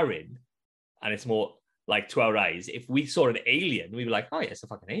jarring, and it's more like to our eyes. If we saw an alien, we'd be like, "Oh yeah, it's a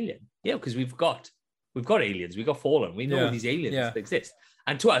fucking alien." Yeah, because we've got aliens, we've got Fallen, we know these aliens exist,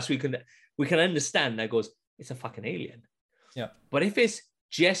 and to us, we can understand that goes, it's a fucking alien. Yeah. But if it's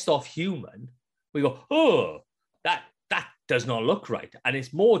just off human, we go, "Oh, that does not look right," and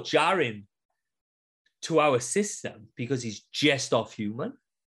it's more jarring to our system because he's just off human.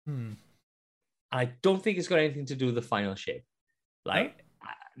 I don't think it's got anything to do with the final shape. Like,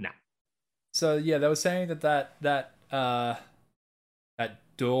 no. So yeah, they were saying that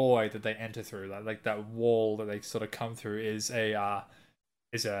doorway that they enter through, like that wall that they sort of come through, is a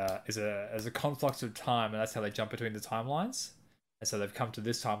conflux of time, and that's how they jump between the timelines. And so they've come to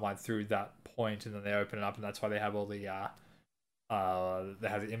this timeline through that point, and then they open it up, and that's why they have all the they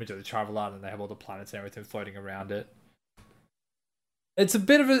have the image of the Traveler, and they have all the planets and everything floating around it. It's a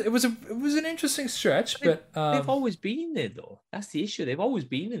bit of it was an interesting stretch, but they've always been there though. That's the issue. They've always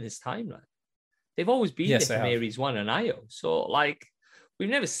been in this timeline. They've always been there from Ares 1 and Io. So like we've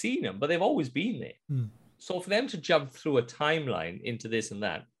never seen them, but they've always been there. So for them to jump through a timeline into this and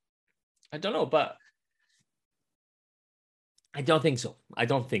that, I don't know, but I don't think so.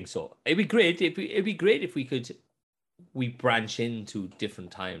 It'd be great. It'd be great if we branch into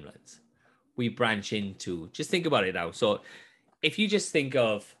different timelines. Just think about it now. So if you just think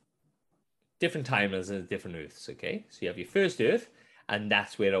of different timelines and different Earths, okay? So you have your first Earth, and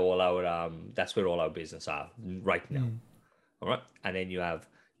that's where all our business are right now. All right. And then you have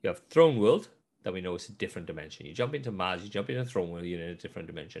Throne World, that we know is a different dimension. You jump into Mars, you jump into Throne World, you're in a different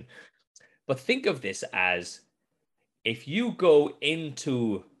dimension. But think of this as if you go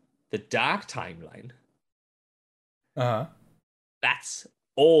into the dark timeline, that's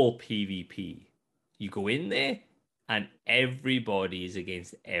all PvP. You go in there and everybody is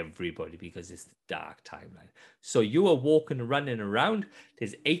against everybody because it's the dark timeline. So you are walking, running around.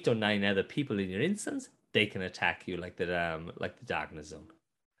 There's 8 or 9 other people in your instance. They can attack you like the darkness zone.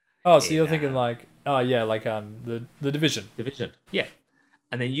 Oh, so you're thinking the Division. Division, yeah.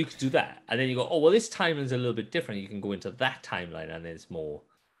 And then you could do that. And then you go, oh, well, this timeline's a little bit different. You can go into that timeline and it's more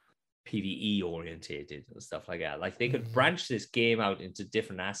PvE orientated and stuff like that. Like they could branch this game out into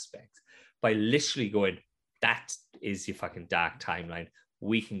different aspects by literally going, that is your fucking dark timeline.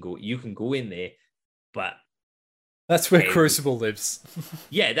 You can go in there, but that's where Crucible lives.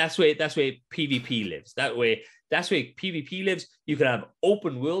 Yeah, that's where PvP lives. That's where PvP lives. You can have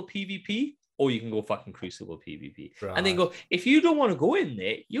open world PvP, or you can go fucking Crucible PvP. Right. And then go, if you don't want to go in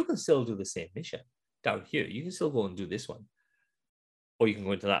there, you can still do the same mission down here. You can still go and do this one. Or you can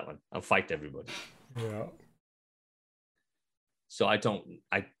go into that one and fight everybody. Yeah. So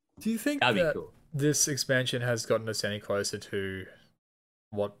do you think that this expansion has gotten us any closer to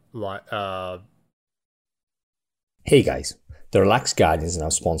what Hey guys, the Relaxed Guardians are now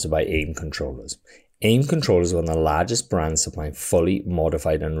sponsored by AIM Controllers. AIM Controllers are one of the largest brands supplying fully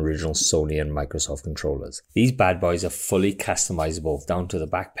modified and original Sony and Microsoft controllers. These bad boys are fully customizable, down to the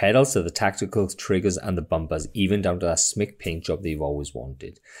back pedals, to the tactical triggers and the bumpers, even down to that smick paint job that you've always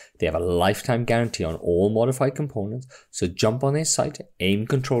wanted. They have a lifetime guarantee on all modified components, so jump on their site,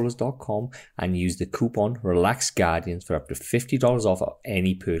 aimcontrollers.com, and use the coupon Relaxed Guardians for up to $50 off of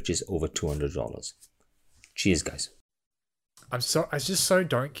any purchase over $200. Cheers, guys. I just so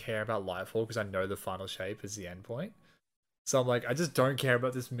don't care about Lightfall because I know the final shape is the end point. So I'm like, I just don't care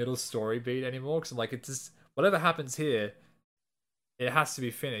about this middle story beat anymore because I'm like, it's just whatever happens here, it has to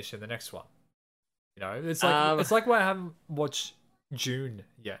be finished in the next one. You know, it's like why I haven't watched June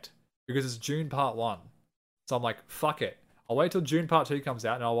yet because it's June Part 1. So I'm like, fuck it. I'll wait till June Part 2 comes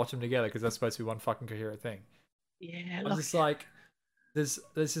out and I'll watch them together because that's supposed to be one fucking coherent thing. Yeah, I'm just like, there's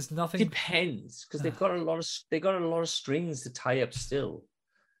just nothing. Depends because they've got a lot of strings to tie up still.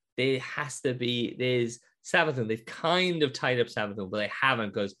 There has to be. There's Savathun. They've kind of tied up Savathun, but they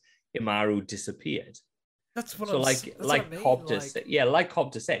haven't because Imaru disappeared. That's what. So I'm, like that's like what I mean. Copter said, yeah, like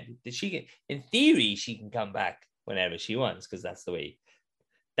Copter said, that she can, in theory, she can come back whenever she wants because that's the way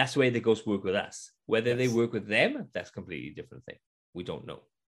the ghosts work with us. Whether they work with them, that's a completely different thing. We don't know.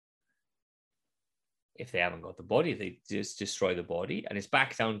 If they haven't got the body, they just destroy the body. And it's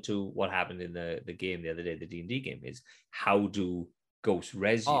back down to what happened in the game the other day, the D&D game, is how do ghosts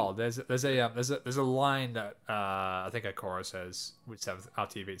res you? Oh, there's a line that I think Ikora says with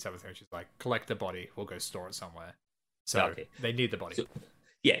RTV and Savathun. She's like, collect the body, we'll go store it somewhere. So they need the body.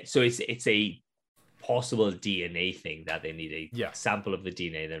 So it's a possible DNA thing that they need a sample of the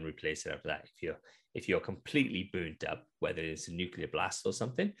DNA, then replace it after that. If you're completely burnt up, whether it's a nuclear blast or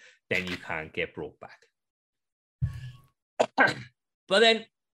something, then you can't get brought back. But then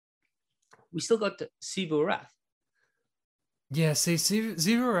we still got Sivu Wrath. Yeah, see,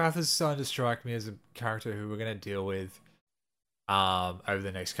 Sivu Wrath is starting to strike me as a character who we're going to deal with over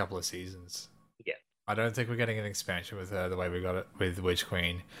the next couple of seasons. Yeah. I don't think we're getting an expansion with her the way we got it with Witch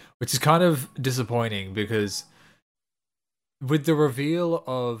Queen, which is kind of disappointing because with the reveal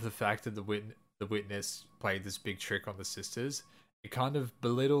of the fact that the Witness played this big trick on the sisters, it kind of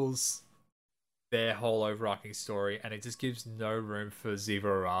belittles their whole overarching story, and it just gives no room for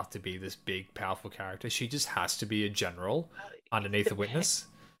Sivu Wrath to be this big, powerful character. She just has to be a general underneath the Witness.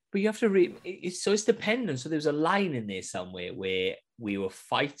 But you have to read, it's dependent. So there's a line in there somewhere where we were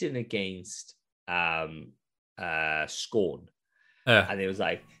fighting against Scorn. And it was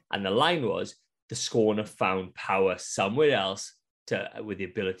like, and the line was, the Scorn have found power somewhere else with the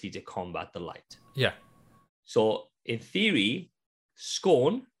ability to combat the light. Yeah. So in theory,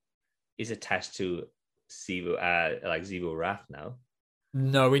 Scorn is attached to Sivu Wrath now.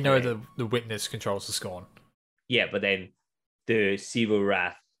 No, we know that the Witness controls the Scorn. Yeah, but then the Sivu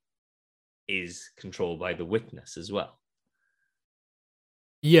Wrath is controlled by the Witness as well.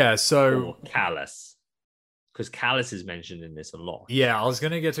 Yeah, so... Or Callus. Because Callus is mentioned in this a lot. Yeah, I was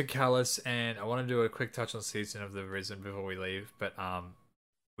going to get to Callus, and I want to do a quick touch on Season of the Risen before we leave, but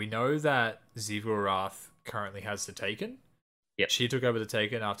we know that Sivu Wrath currently has the Taken. Yep. She took over the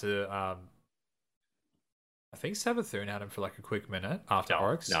Taken after, I think Savathun had him for like a quick minute after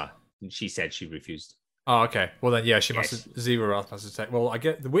Oryx. No, she said she refused. Oh, okay. Well then, yeah, Sivu Wrath must have taken... Well, I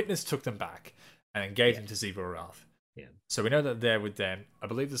get the Witness took them back and then gave them to Sivu Wrath. Yeah. So we know that they're with them. I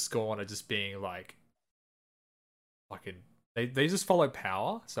believe the Scorn are just being like... fucking... They just follow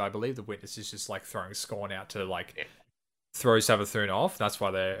power. So I believe the Witness is just like throwing Scorn out to like throw Savathun off. That's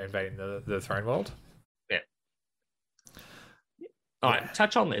why they're invading the Throne World. Yeah. All right,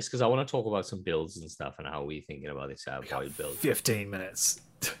 touch on this because I want to talk about some builds and stuff and how we're thinking about this void build. 15 minutes.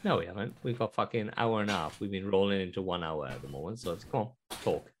 No, we haven't. We've got fucking hour and a half. We've been rolling into 1 hour at the moment. So come on,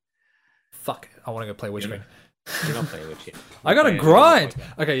 talk. Fuck it. I want to go play Witch Queen. You're not playing Witch Queen. I gotta grind.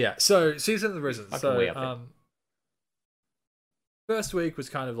 Okay, yeah. So Season of the Risen. First week was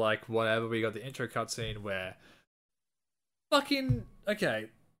kind of like whatever. We got the intro cutscene where fucking okay.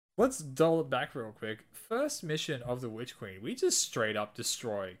 Let's dull it back real quick. First mission of the Witch Queen, we just straight up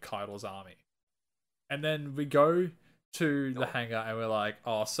destroy Kaido's army. And then we go to the hangar and we're like,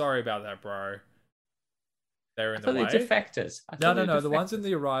 oh, sorry about that, bro. They're in the way. They're defectors. No. The ones in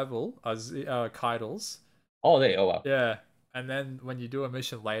the arrival are Kaido's. Oh, wow. Yeah. And then when you do a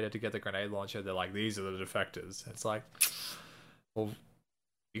mission later to get the grenade launcher, they're like, these are the defectors. It's like, well,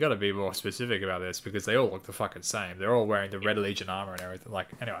 you got to be more specific about this because they all look the fucking same. They're all wearing the Red Legion armor and everything. Like,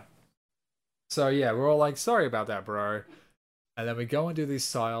 anyway. So yeah, we're all like, sorry about that, bro. And then we go and do these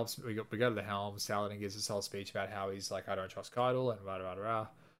psyops. We go to the helm. Saladin gives this whole speech about how he's like, I don't trust Kaido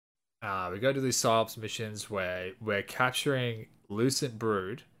and we go to these psyops missions where we're capturing Lucent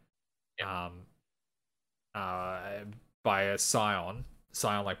Brood by a Scion.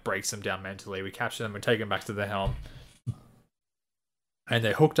 Scion like breaks them down mentally. We capture them and take them back to the helm. And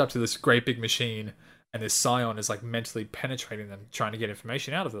they're hooked up to this great big machine, and this Scion is like mentally penetrating them, trying to get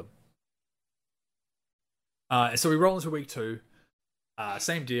information out of them. So we roll into week 2.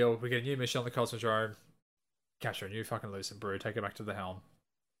 Same deal. We get a new mission on the Cosmodrome, capture a new fucking Lucent Brood, take it back to the helm,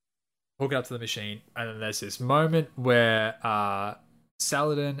 hook it up to the machine, and then there's this moment where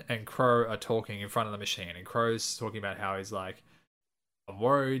Saladin and Crow are talking in front of the machine, and Crow's talking about how he's like, I'm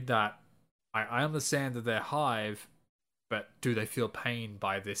worried that I understand that they're Hive, but do they feel pain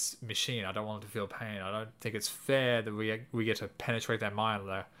by this machine? I don't want them to feel pain. I don't think it's fair that we get to penetrate their mind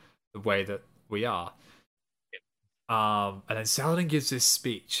the way that we are. And then Saladin gives this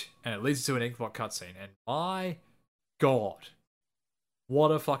speech, and it leads to an Inkbot cutscene. And my god, what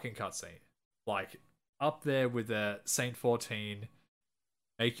a fucking cutscene! Like up there with the Saint 14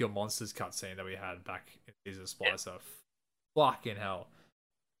 Make Your Monsters cutscene that we had back in Season of Splicer. Fucking hell.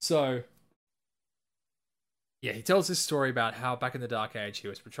 So, yeah, he tells this story about how back in the Dark Age he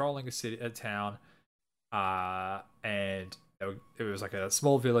was patrolling a town, and it was like a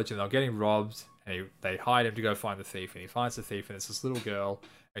small village, and they were getting robbed, and they hired him to go find the thief, and he finds the thief, and it's this little girl,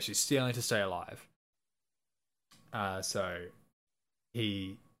 and she's stealing to stay alive. So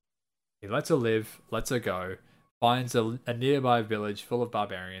he lets her live, lets her go, finds a nearby village full of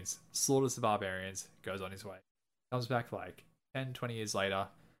barbarians, slaughters the barbarians, goes on his way. Comes back like 10, 20 years later,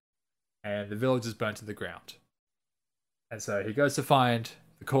 and the village is burnt to the ground. And so he goes to find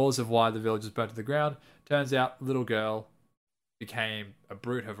the cause of why the village is burnt to the ground. Turns out the little girl became a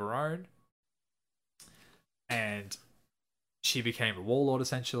brute of her own, and she became a warlord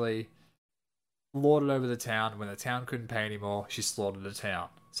essentially, lorded over the town. When the town couldn't pay anymore, she slaughtered the town.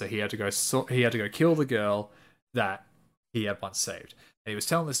 So he had to go kill the girl that he had once saved. And he was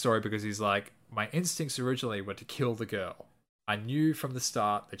telling this story because he's like, my instincts originally were to kill the girl. I knew from the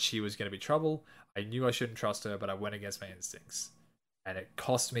start that she was going to be trouble. I knew I shouldn't trust her, but I went against my instincts. And it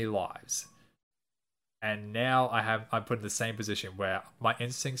cost me lives. And now I'm put in the same position where my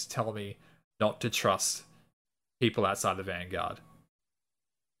instincts tell me not to trust people outside the Vanguard.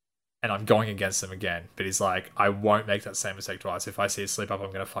 And I'm going against them again. But he's like, I won't make that same mistake twice. If I see a slip up,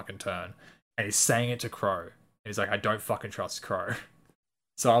 I'm going to fucking turn. And he's saying it to Crow. And he's like, I don't fucking trust Crow.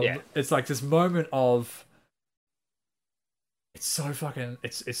 So it's like this moment of, it's so fucking,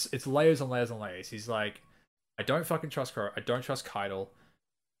 it's layers and layers and layers. He's like, I don't fucking trust Crow. I don't trust Keitel.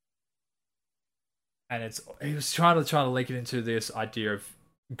 And he was trying to link it into this idea of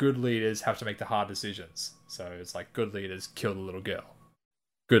good leaders have to make the hard decisions. So it's like good leaders kill the little girl.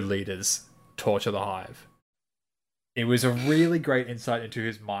 Good leaders torture the Hive. It was a really great insight into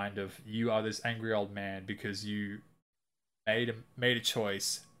his mind of, you are this angry old man because you made a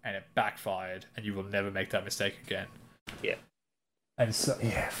choice and it backfired, and you will never make that mistake again. Yeah. And so,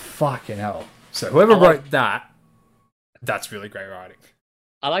 yeah, fucking hell. So whoever wrote that, that's really great writing.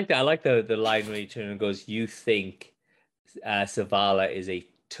 I like that. I like the line where he turns and goes, you think Zavala is a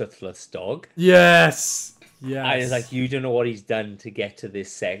toothless dog? Yes. Yeah. And it's like, you don't know what he's done to get to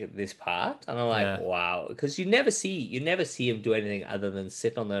this part. And I'm like, wow. Because you never see him do anything other than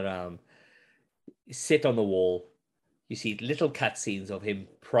sit on the wall. You see little cutscenes of him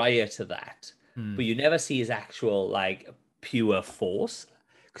prior to that. But you never see his actual, like, pure force.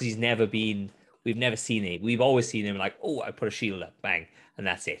 Because we've never seen it. We've always seen him like, oh, I put a shield up, bang, and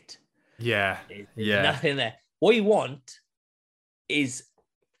that's it. Yeah. There's nothing there. What you want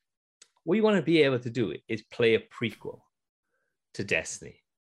to be able to do is play a prequel to Destiny.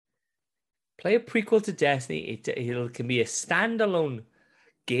 Play a prequel to Destiny. It can be a standalone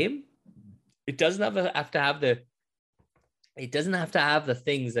game. It doesn't have to have the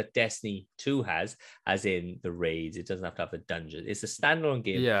things that Destiny 2 has, as in the raids. It doesn't have to have the dungeon. It's a standalone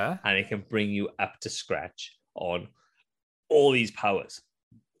game, and it can bring you up to scratch on all these powers,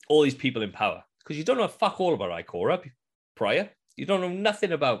 all these people in power. Because you don't know fuck all about Ikora prior. You don't know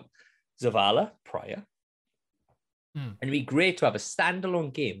nothing about Zavala prior. And it'd be great to have a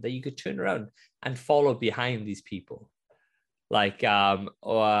standalone game that you could turn around and follow behind these people, like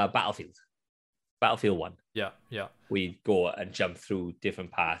Battlefield 1. Yeah. We go and jump through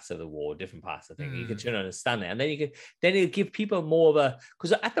different parts of the war, different parts of the thing. You can turn around and stand there, and then it'll give people more of a,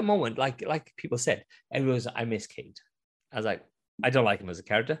 because at the moment, like people said, everyone's, I miss Cade. I was like, I don't like him as a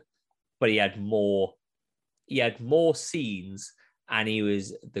character, but he had more scenes, and he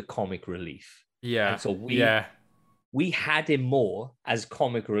was the comic relief. Yeah. And so we had him more as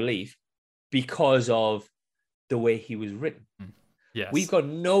comic relief because of the way he was written. Yes. We've got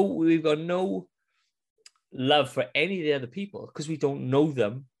no love for any of the other people because we don't know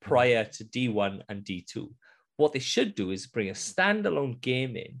them prior to D1 and D2. What they should do is bring a standalone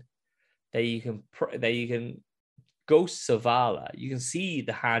game in that you can Ghost Zavala. You can see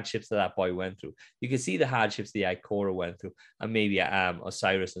the hardships that boy went through. You can see the hardships the Ikora went through, and maybe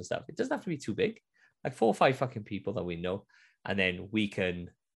Osiris and stuff. It doesn't have to be too big, like 4 or 5 fucking people that we know, and then we can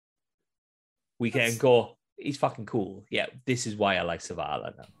go, he's fucking cool. Yeah, this is why I like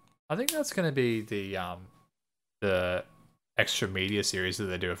Zavala now. I think that's going to be the extra media series that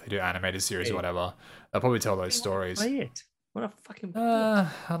they do, if they do animated series or whatever, they'll probably tell those stories. Play it. What a fucking. I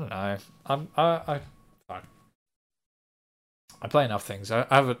don't know. Fuck. I play enough things.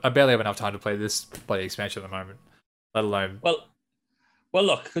 I barely have enough time to play this bloody expansion at the moment. Let alone. Well,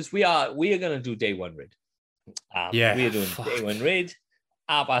 look, because we are gonna do day one raid. Yeah, we are doing day one raid.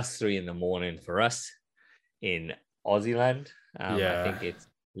 3:30 in the morning for us in Aussie land. Yeah. I think it's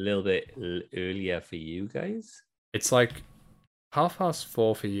a little bit earlier for you guys. It's like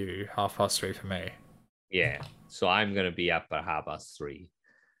 4:30 for you, 3:30 for me. Yeah. So I'm gonna be up at 3:30,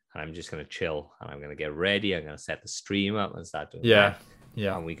 and I'm just gonna chill, and I'm gonna get ready. I'm gonna set the stream up and start doing that.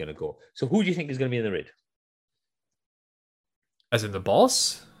 Yeah. And we're gonna go. So who do you think is gonna be in the raid? As in the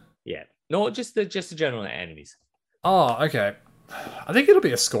boss? Yeah. No, just the general enemies. Oh, okay. I think it'll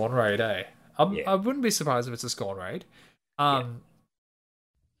be a Scorn raid, eh? Yeah. I wouldn't be surprised if it's a Scorn raid. I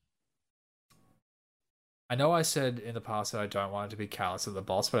know I said in the past that I don't want it to be Callus at the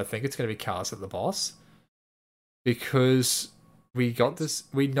boss, but I think it's going to be Callus at the boss. Because we got this...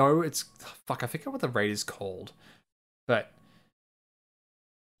 We know it's... Fuck, I forget what the raid is called. But...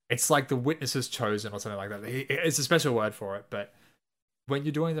 It's like the Witnesses Chosen or something like that. It's a special word for it, but... When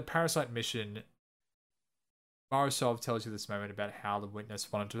you're doing the Parasite mission... Morozov tells you this moment about how the Witness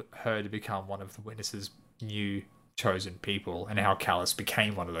wanted her to become one of the Witness's new chosen people, and how Callus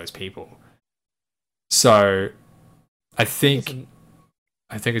became one of those people. So, I think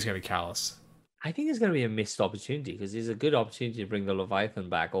it's going to be Callus. I think it's going to be a missed opportunity, because there's a good opportunity to bring the Leviathan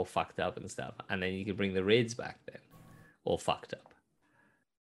back all fucked up and stuff, and then you can bring the raids back then, all fucked up.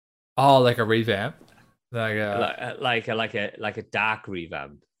 Oh, like a revamp, like a dark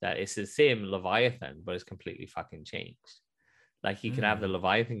revamp. That it's the same Leviathan, but it's completely fucking changed. Like you can have the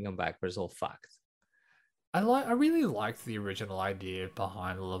Leviathan come back, but it's all fucked. I really liked the original idea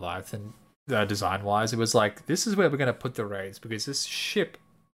behind the Leviathan, design wise. It was like, this is where we're going to put the raids, because this ship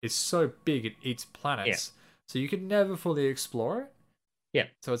is so big it eats planets, so you can never fully explore it. Yeah.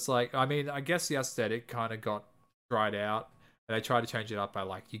 So it's like, I mean, I guess the aesthetic kind of got dried out. And they tried to change it up by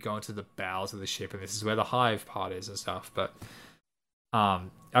like, you go into the bowels of the ship, and this is where the hive part is and stuff. But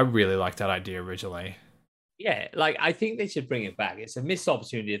I really liked that idea originally. Yeah, like I think they should bring it back. It's a missed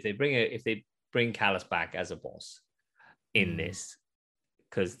opportunity if they bring Callus back as a boss in this,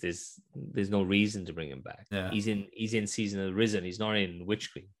 because there's no reason to bring him back. Yeah. He's in Season of the Risen. He's not in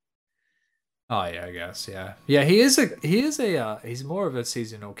Witch Queen. Oh yeah, I guess yeah. He's more of a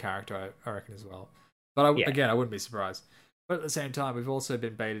seasonal character, I reckon, as well. But again, I wouldn't be surprised. But at the same time, we've also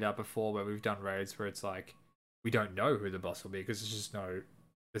been baited out before where we've done raids where it's like, we don't know who the boss will be, because there's just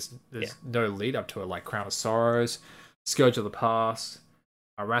there's no lead up to it, like Crown of Sorrows, Scourge of the Past,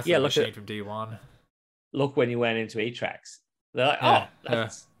 a Wrath of the Machine from D1. Look when you went into Atrax. They're like,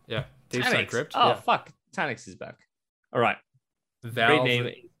 that's Deep Stone Crypt. Oh fuck, Tanix is back. All right. Valve, Great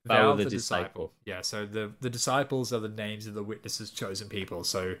name. Valve the the Disciple. Yeah, so the disciples are the names of the Witnesses' chosen people.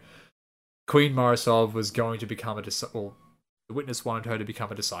 So Queen Morozov was going to become a disciple. The Witness wanted her to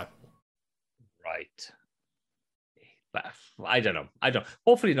become a disciple. Right. But I don't know.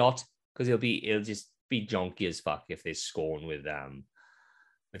 Hopefully not, because it'll just be junky as fuck if they scorn with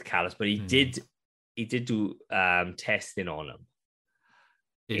Callus. But he did do testing on him.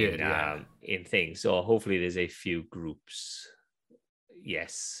 He did, in things. So hopefully there's a few groups.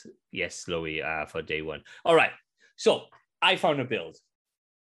 Yes, Louis, for day one. All right. So I found a build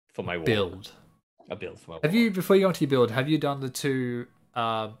for my build. A build for my Have you, before you go on to your build, have you done the two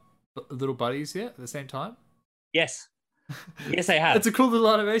little buddies yet at the same time? Yes. Yes, I have. It's a cool little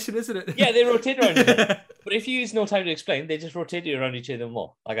animation, isn't it? Yeah, they rotate around each other. But if you use no time to explain, they just rotate you around each other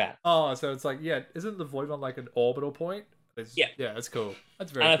more, like that. Oh, so it's like, isn't the Void one like an orbital point? Yeah, that's cool.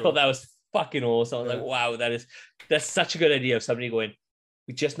 That's very cool. And I thought that was fucking awesome. I was like, wow, that's such a good idea of somebody going,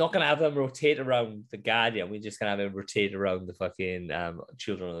 we're just not going to have them rotate around the Guardian. We're just going to have them rotate around the fucking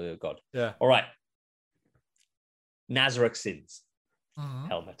Children of the God. Yeah. All right. Nazareth Sins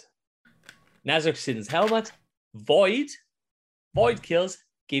helmet. Nazareth Sins helmet. Void kills,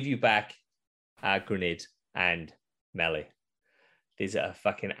 give you back grenade and melee. There's a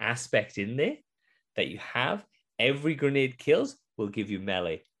fucking aspect in there that you have. Every grenade kills will give you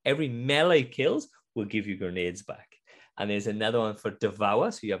melee. Every melee kills will give you grenades back. And there's another one for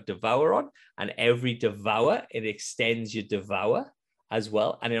Devour. So you have Devour on, and every Devour, it extends your Devour as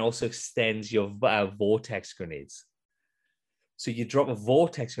well. And it also extends your Vortex grenades. So you drop a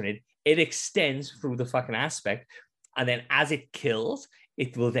Vortex grenade, it extends through the fucking aspect. And then as it kills,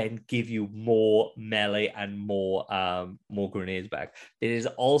 it will then give you more melee and more grenades back. There is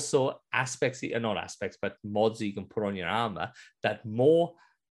also aspects, not aspects, but mods that you can put on your armor that more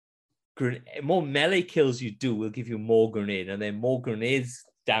more melee kills you do will give you more grenade, and then more grenades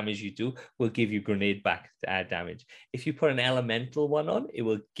damage you do will give you grenade back damage. If you put an elemental one on, it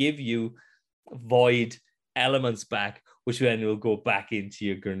will give you void elements back, which then will go back into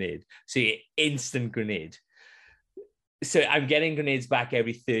your grenade. So you instant grenade. So I'm getting grenades back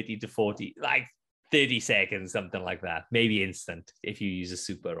every 30 to 40, like 30 seconds, something like that. Maybe instant if you use a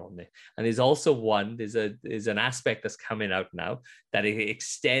super on there. And there's also there's an aspect that's coming out now that it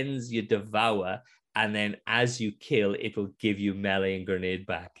extends your devour, and then as you kill, it will give you melee and grenade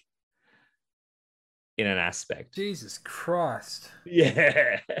back in an aspect. Jesus Christ.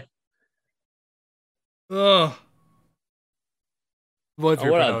 Yeah. Ugh. Void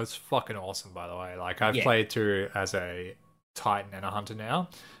Oh, what Reaper else? is fucking awesome, by the way. Like, I've Yeah. played through as a Titan and a Hunter now.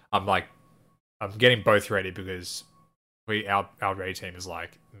 I'm getting both ready because our raid team is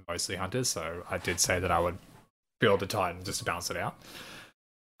like mostly Hunters, so I did say that I would build a Titan just to balance it out.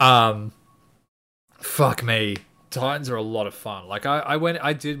 Fuck me. Titans are a lot of fun. Like,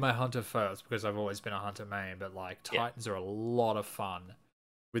 I did my Hunter first because I've always been a Hunter main, but like Titans are a lot of fun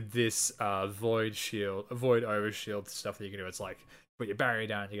with this void overshield stuff that you can do. It's like put your barrier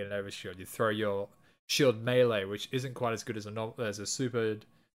down, you get an overshield. You throw your shield melee, which isn't quite as good as a super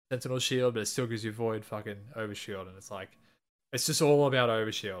sentinel shield, but it still gives you void fucking overshield, and it's just all about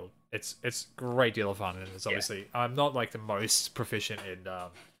overshield. It's a great deal of fun, and it's obviously I'm not like the most proficient in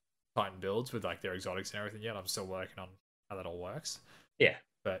Titan builds with like their exotics and everything yet. I'm still working on how that all works. Yeah.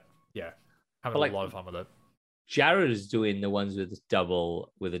 But yeah, having But, a lot of fun with it. Jared is doing the ones with a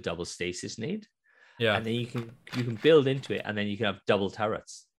double stasis need. Yeah. And then you can build into it, and then you can have double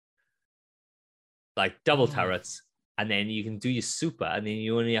turrets. Like double turrets, and then you can do your super, and then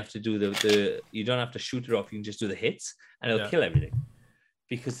you only have to do the you don't have to shoot it off, you can just do the hits, and it'll kill everything.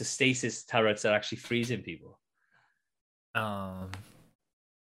 Because the stasis turrets are actually freezing people.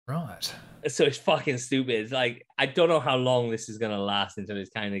 Right. So it's fucking stupid. It's like, I don't know how long this is gonna last until it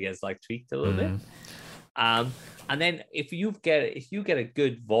kind of gets like tweaked a little bit. And then if you get a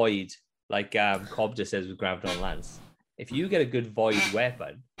good void, like Cobb just says with Graviton Lance, if you get a good void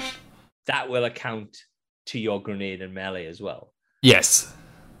weapon, that will account to your grenade and melee as well. Yes.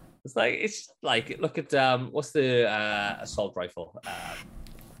 It's like look at what's the assault rifle,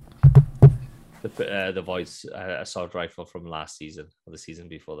 the void's assault rifle from last season or the season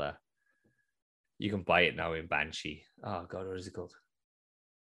before that. You can buy it now in Banshee. Oh god, what is it called?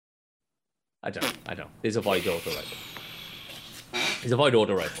 I don't. There's a void auto rifle. There's a void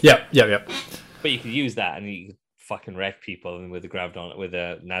auto rifle. Yep. But you can use that, and you can fucking wreck people, and with the Graviton, with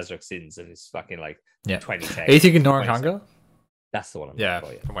the Nazareth Sins, and it's fucking like 20 10. Are you thinking Norakanga? That's the one I'm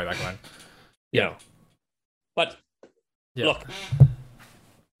looking for, from way back when. You know. But Yeah. look.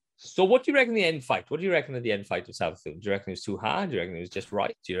 So what do you reckon the end fight? What do you reckon of the end fight of Savathûn? Do you reckon it was too hard? Do you reckon it was just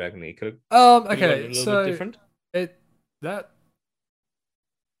right? Do you reckon it could have Okay, a little so bit different?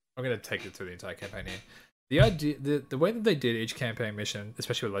 I'm gonna take it through the entire campaign here. The idea, the way that they did each campaign mission,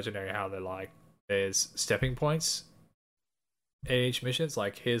 especially with Legendary, how they're like, there's stepping points in each mission. It's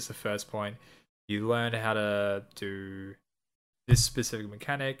like, here's the first point. You learn how to do this specific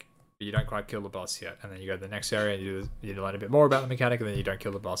mechanic, but you don't quite kill the boss yet. And then you go to the next area and you learn a bit more about the mechanic, and then you don't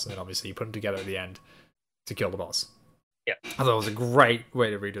kill the boss. And then obviously you put them together at the end to kill the boss. Yeah. I thought it was a great way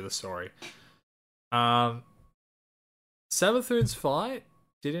to redo the story. Savathûn's fight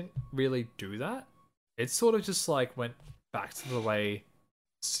didn't really do that. It sort of just like went back to the way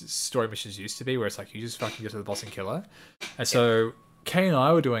story missions used to be, where it's like you just fucking get to the boss and kill her. And so Kay and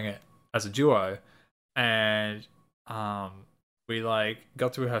I were doing it as a duo, and we like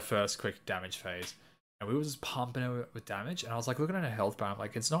got through her first quick damage phase, and we were just pumping her with damage. And I was like looking at her health bar, I'm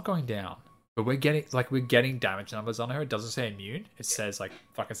like, it's not going down, but we're getting damage numbers on her. It doesn't say immune, it says like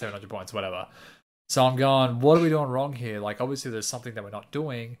fucking 700 points, whatever. So I'm going, what are we doing wrong here? Like, obviously there's something that we're not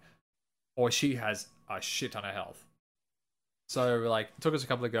doing, or she has a shit ton of health. So like, it took us a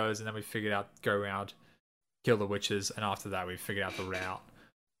couple of goes, and then we figured out go around, kill the witches, and after that we figured out the route.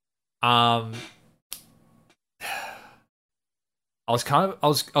 I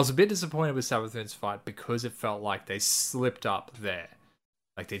was a bit disappointed with Savathûn's fight because it felt like they slipped up there.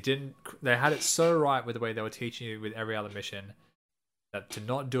 Like they had it so right with the way they were teaching you with every other mission, that to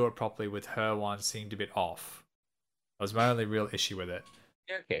not do it properly with her one seemed a bit off. That was my only real issue with it.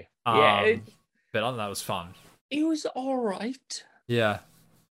 Okay. But other than that, it was fun. It was all right. Yeah.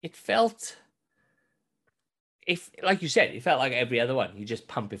 It felt, like you said, it felt like every other one. You just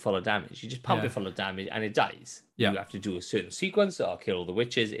pump it full of damage. You just pump it full of damage, and it dies. Yeah. You have to do a certain sequence, or kill all the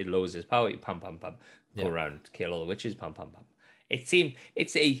witches. It lowers its power. You pump. Go around, kill all the witches. Pump. It seemed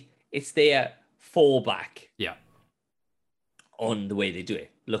it's their fallback. Yeah. On the way they do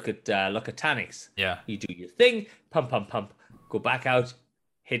it. Look at Tanix. Yeah. You do your thing, pump, pump, pump. Go back out,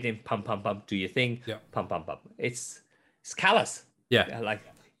 hit him, pump, pump, pump. Do your thing, Yeah. pump, pump, pump. It's callous. Yeah. Like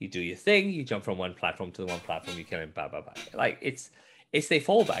you do your thing, you jump from one platform to the one platform, you kill him, blah blah blah. Like it's the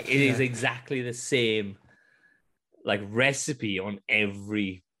fallback. It is exactly the same like recipe on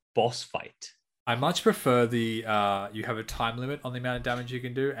every boss fight. I much prefer the you have a time limit on the amount of damage you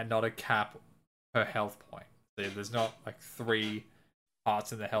can do and not a cap per health point. So there's not like 3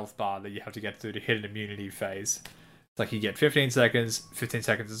 parts in the health bar that you have to get through to hit an immunity phase. It's like you get 15 seconds, 15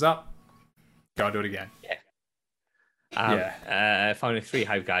 seconds is up, go and do it again. Final 3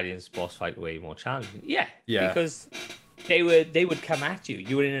 Hive Guardians boss fight way more challenging. Yeah. Because they would come at you.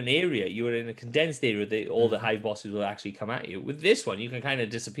 You were in an area, you were in a condensed area. All the hive bosses will actually come at you. With this one, you can kind of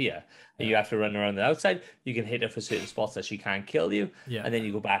disappear. And you have to run around the outside. You can hit her for certain spots that she can't kill you, and then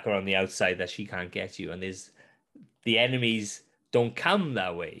you go back around the outside that she can't get you. And the enemies don't come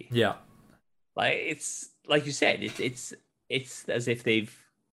that way. Yeah, like it's like you said, it's as if they've.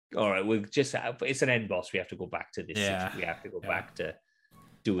 All right, it's an end boss. We have to go back to this. Yeah. We have to go back to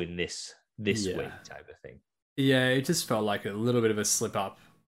doing this way type of thing. Yeah, it just felt like a little bit of a slip up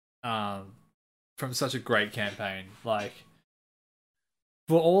from such a great campaign. Like,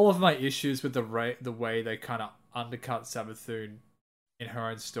 for all of my issues with the way they kind of undercut Savathûn in her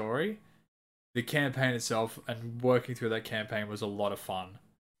own story, the campaign itself and working through that campaign was a lot of fun.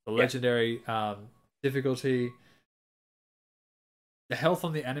 The legendary difficulty, the health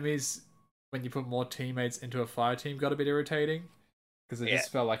on the enemies when you put more teammates into a fire team got a bit irritating. Because it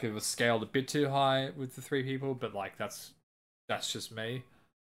just felt like it was scaled a bit too high with the 3 people, but like that's just me.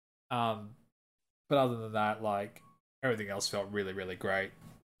 But other than that, like everything else felt really, really great.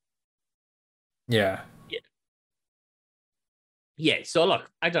 Yeah. So look,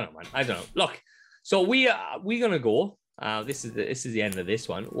 I don't know, man. I don't know. Look, so we're gonna go. This is the end of this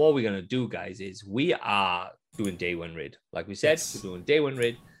one. What we're gonna do, guys, is we are doing day 1 raid. Like we said, we're doing day 1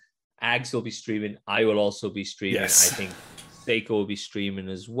 raid. Ags will be streaming. I will also be streaming. Yes. I think Seiko will be streaming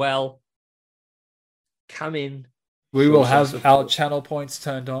as well. Come in. We will have our channel points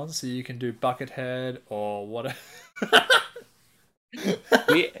turned on so you can do Buckethead or whatever.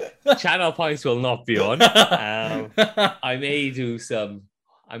 Channel points will not be on. I may do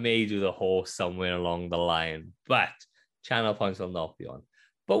the horse somewhere along the line, but channel points will not be on.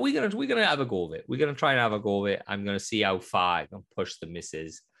 But we're gonna have a go of it. We're gonna try and have a go of it. I'm gonna see how far I can push the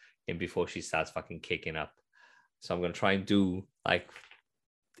missus in before she starts fucking kicking up. So I'm going to try and do like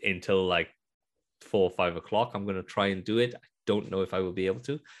until like 4 or 5 o'clock. I'm going to try and do it. I don't know if I will be able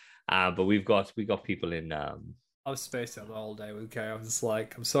to, but we got people in. I was spaced out the whole day with Kay. I'm just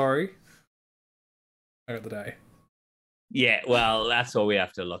like, I'm sorry. I got the day. Yeah, well, that's what we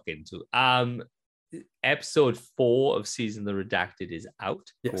have to look into. Episode 4 of Season the Redacted is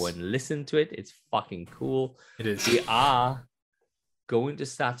out. Yes. Go and listen to it. It's fucking cool. It is. We are going to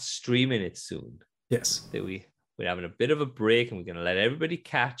start streaming it soon. Yes. We're having a bit of a break and we're going to let everybody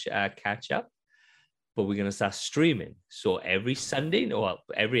catch up, but we're going to start streaming. So every Sunday, or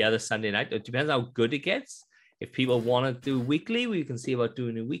every other Sunday night, it depends how good it gets. If people want to do weekly, we can see about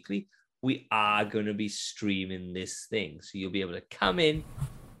doing it weekly. We are going to be streaming this thing. So you'll be able to come in,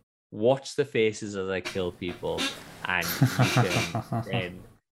 watch the faces as I kill people, and you can then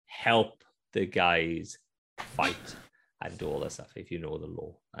help the guys fight and do all that stuff if you know the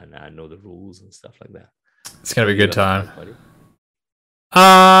law and know the rules and stuff like that. It's gonna be a good time.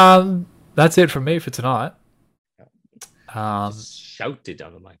 That's it from me for tonight. Just shouted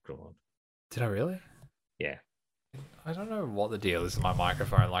down the microphone. Did I really? Yeah. I don't know what the deal is with my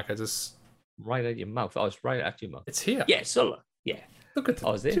microphone. Like I just right at your mouth. I was right at your mouth. It's here. Yeah. So look at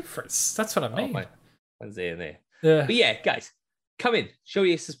the difference. That's what I mean. One's there and there. Yeah. But yeah, guys, come in. Show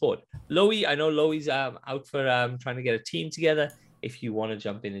your support. Loey, I know Loey's out for trying to get a team together. If you want to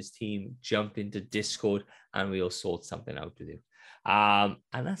jump in his team, jump into Discord and we'll sort something out with you. And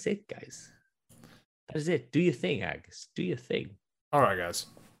that's it, guys. That is it. Do your thing, Agus. Do your thing. All right, guys.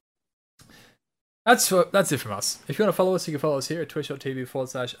 That's it from us. If you want to follow us, you can follow us here at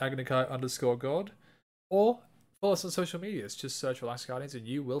twitch.tv/Agnikai_God or follow us on social medias. Just search Relax Guardians and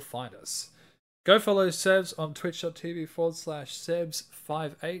you will find us. Go follow Sebs on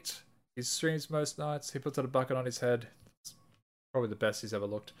twitch.tv/Sebs58. He streams most nights. He puts out a bucket on his head. It's probably the best he's ever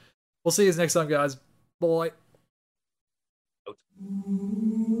looked. We'll see you next time, guys. Bye. Out.